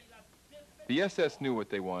sustain it. The SS knew what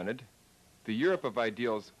they wanted. The Europe of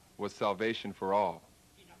ideals was salvation for all.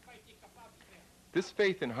 This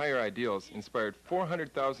faith in higher ideals inspired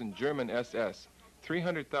 400,000 German SS,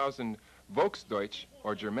 300,000 Volksdeutsch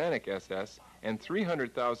or Germanic SS, and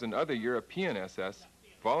 300,000 other European SS,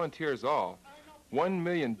 volunteers all, 1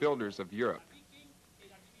 million builders of Europe.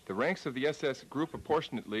 The ranks of the SS grew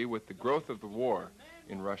proportionately with the growth of the war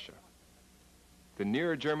in Russia. The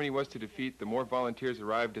nearer Germany was to defeat, the more volunteers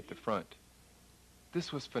arrived at the front.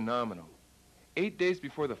 This was phenomenal. 8 days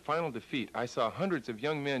before the final defeat, I saw hundreds of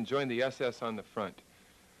young men join the SS on the front.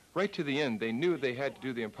 Right to the end, they knew they had to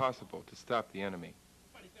do the impossible to stop the enemy.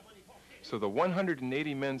 So the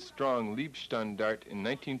 180 men strong Liebstandart in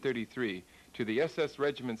 1933, to the SS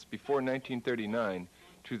regiments before 1939,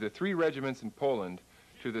 to the 3 regiments in Poland,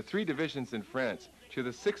 to the 3 divisions in France, to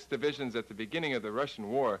the 6 divisions at the beginning of the Russian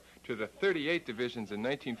War, to the 38 divisions in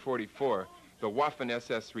 1944, the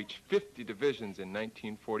Waffen-SS reached 50 divisions in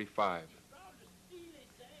 1945.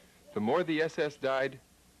 The more the SS died,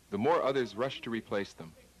 the more others rushed to replace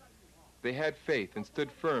them. They had faith and stood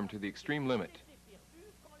firm to the extreme limit.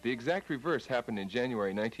 The exact reverse happened in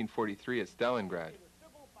January 1943 at Stalingrad.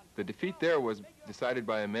 The defeat there was decided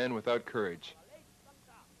by a man without courage.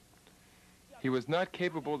 He was not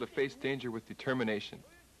capable to face danger with determination,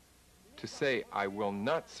 to say, "I will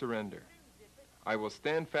not surrender. I will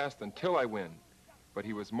stand fast until I win." But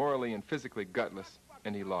he was morally and physically gutless,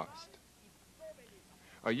 and he lost.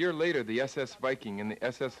 A year later, the SS Viking and the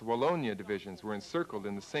SS Wallonia divisions were encircled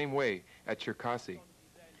in the same way at Cherkasy.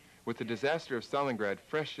 With the disaster of Stalingrad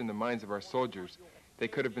fresh in the minds of our soldiers, they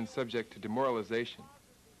could have been subject to demoralization.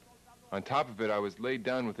 On top of it, I was laid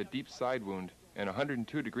down with a deep side wound and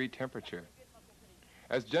 102-degree temperature.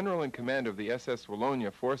 As general in command of the SS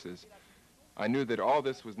Wallonia forces, I knew that all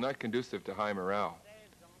this was not conducive to high morale.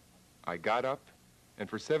 I got up, and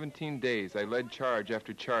for 17 days I led charge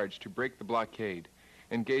after charge to break the blockade,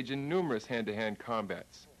 engaged in numerous hand-to-hand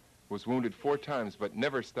combats, was wounded 4 times but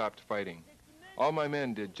never stopped fighting. All my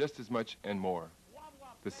men did just as much and more.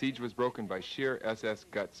 The siege was broken by sheer SS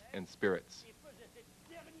guts and spirits.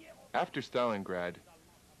 After Stalingrad,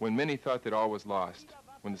 when many thought that all was lost,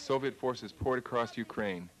 when the Soviet forces poured across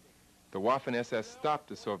Ukraine, the Waffen-SS stopped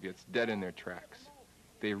the Soviets dead in their tracks.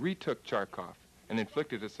 They retook Kharkov and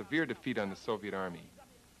inflicted a severe defeat on the Soviet army.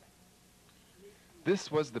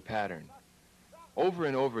 This was the pattern. Over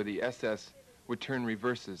and over, the SS would turn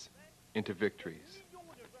reverses into victories.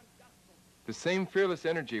 The same fearless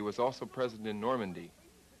energy was also present in Normandy.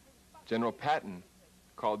 General Patton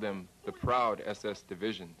called them the proud SS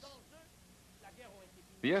divisions.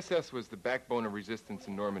 The SS was the backbone of resistance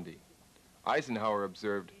in Normandy. Eisenhower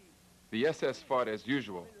observed, "The SS fought as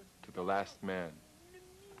usual to the last man."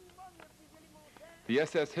 The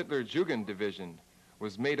SS Hitler Jugend division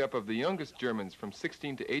was made up of the youngest Germans from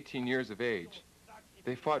 16 to 18 years of age.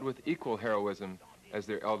 They fought with equal heroism as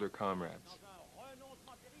their elder comrades.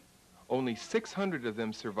 only 600 of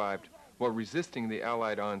them survived while resisting the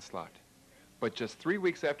Allied onslaught. But just 3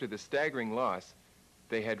 weeks after the staggering loss,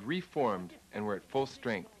 they had reformed and were at full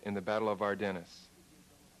strength in the Battle of Ardennes,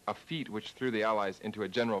 a feat which threw the Allies into a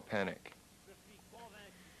general panic.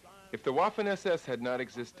 If the Waffen-SS had not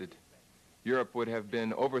existed, Europe would have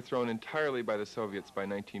been overthrown entirely by the Soviets by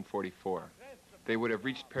 1944. They would have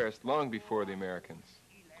reached Paris long before the Americans.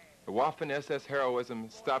 The Waffen-SS heroism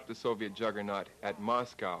stopped the Soviet juggernaut at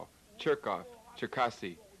Moscow, Cherkov,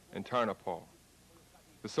 Cherkasy, and Tarnopol.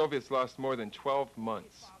 The Soviets lost more than 12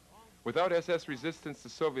 months. Without SS resistance, the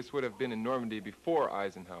Soviets would have been in Normandy before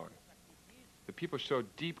Eisenhower. The people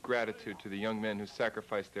showed deep gratitude to the young men who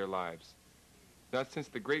sacrificed their lives. Not since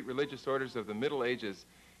the great religious orders of the Middle Ages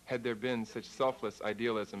had there been such selfless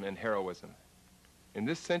idealism and heroism. In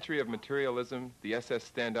this century of materialism, the SS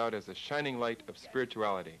stand out as a shining light of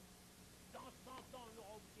spirituality.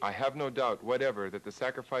 I have no doubt whatever that the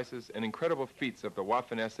sacrifices and incredible feats of the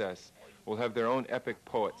Waffen-SS will have their own epic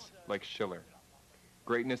poets like Schiller.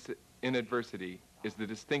 Greatness in adversity is the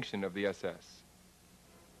distinction of the SS.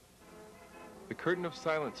 The curtain of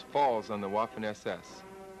silence falls on the Waffen-SS,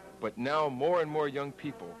 but now more and more young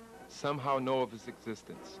people somehow know of its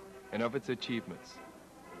existence and of its achievements.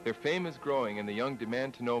 Their fame is growing and the young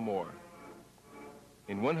demand to know more.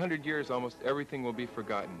 In 100 years, almost everything will be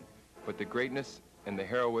forgotten, but the greatness and the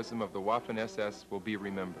heroism of the Waffen-SS will be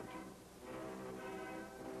remembered.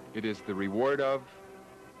 It is the reward of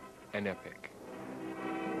an epic.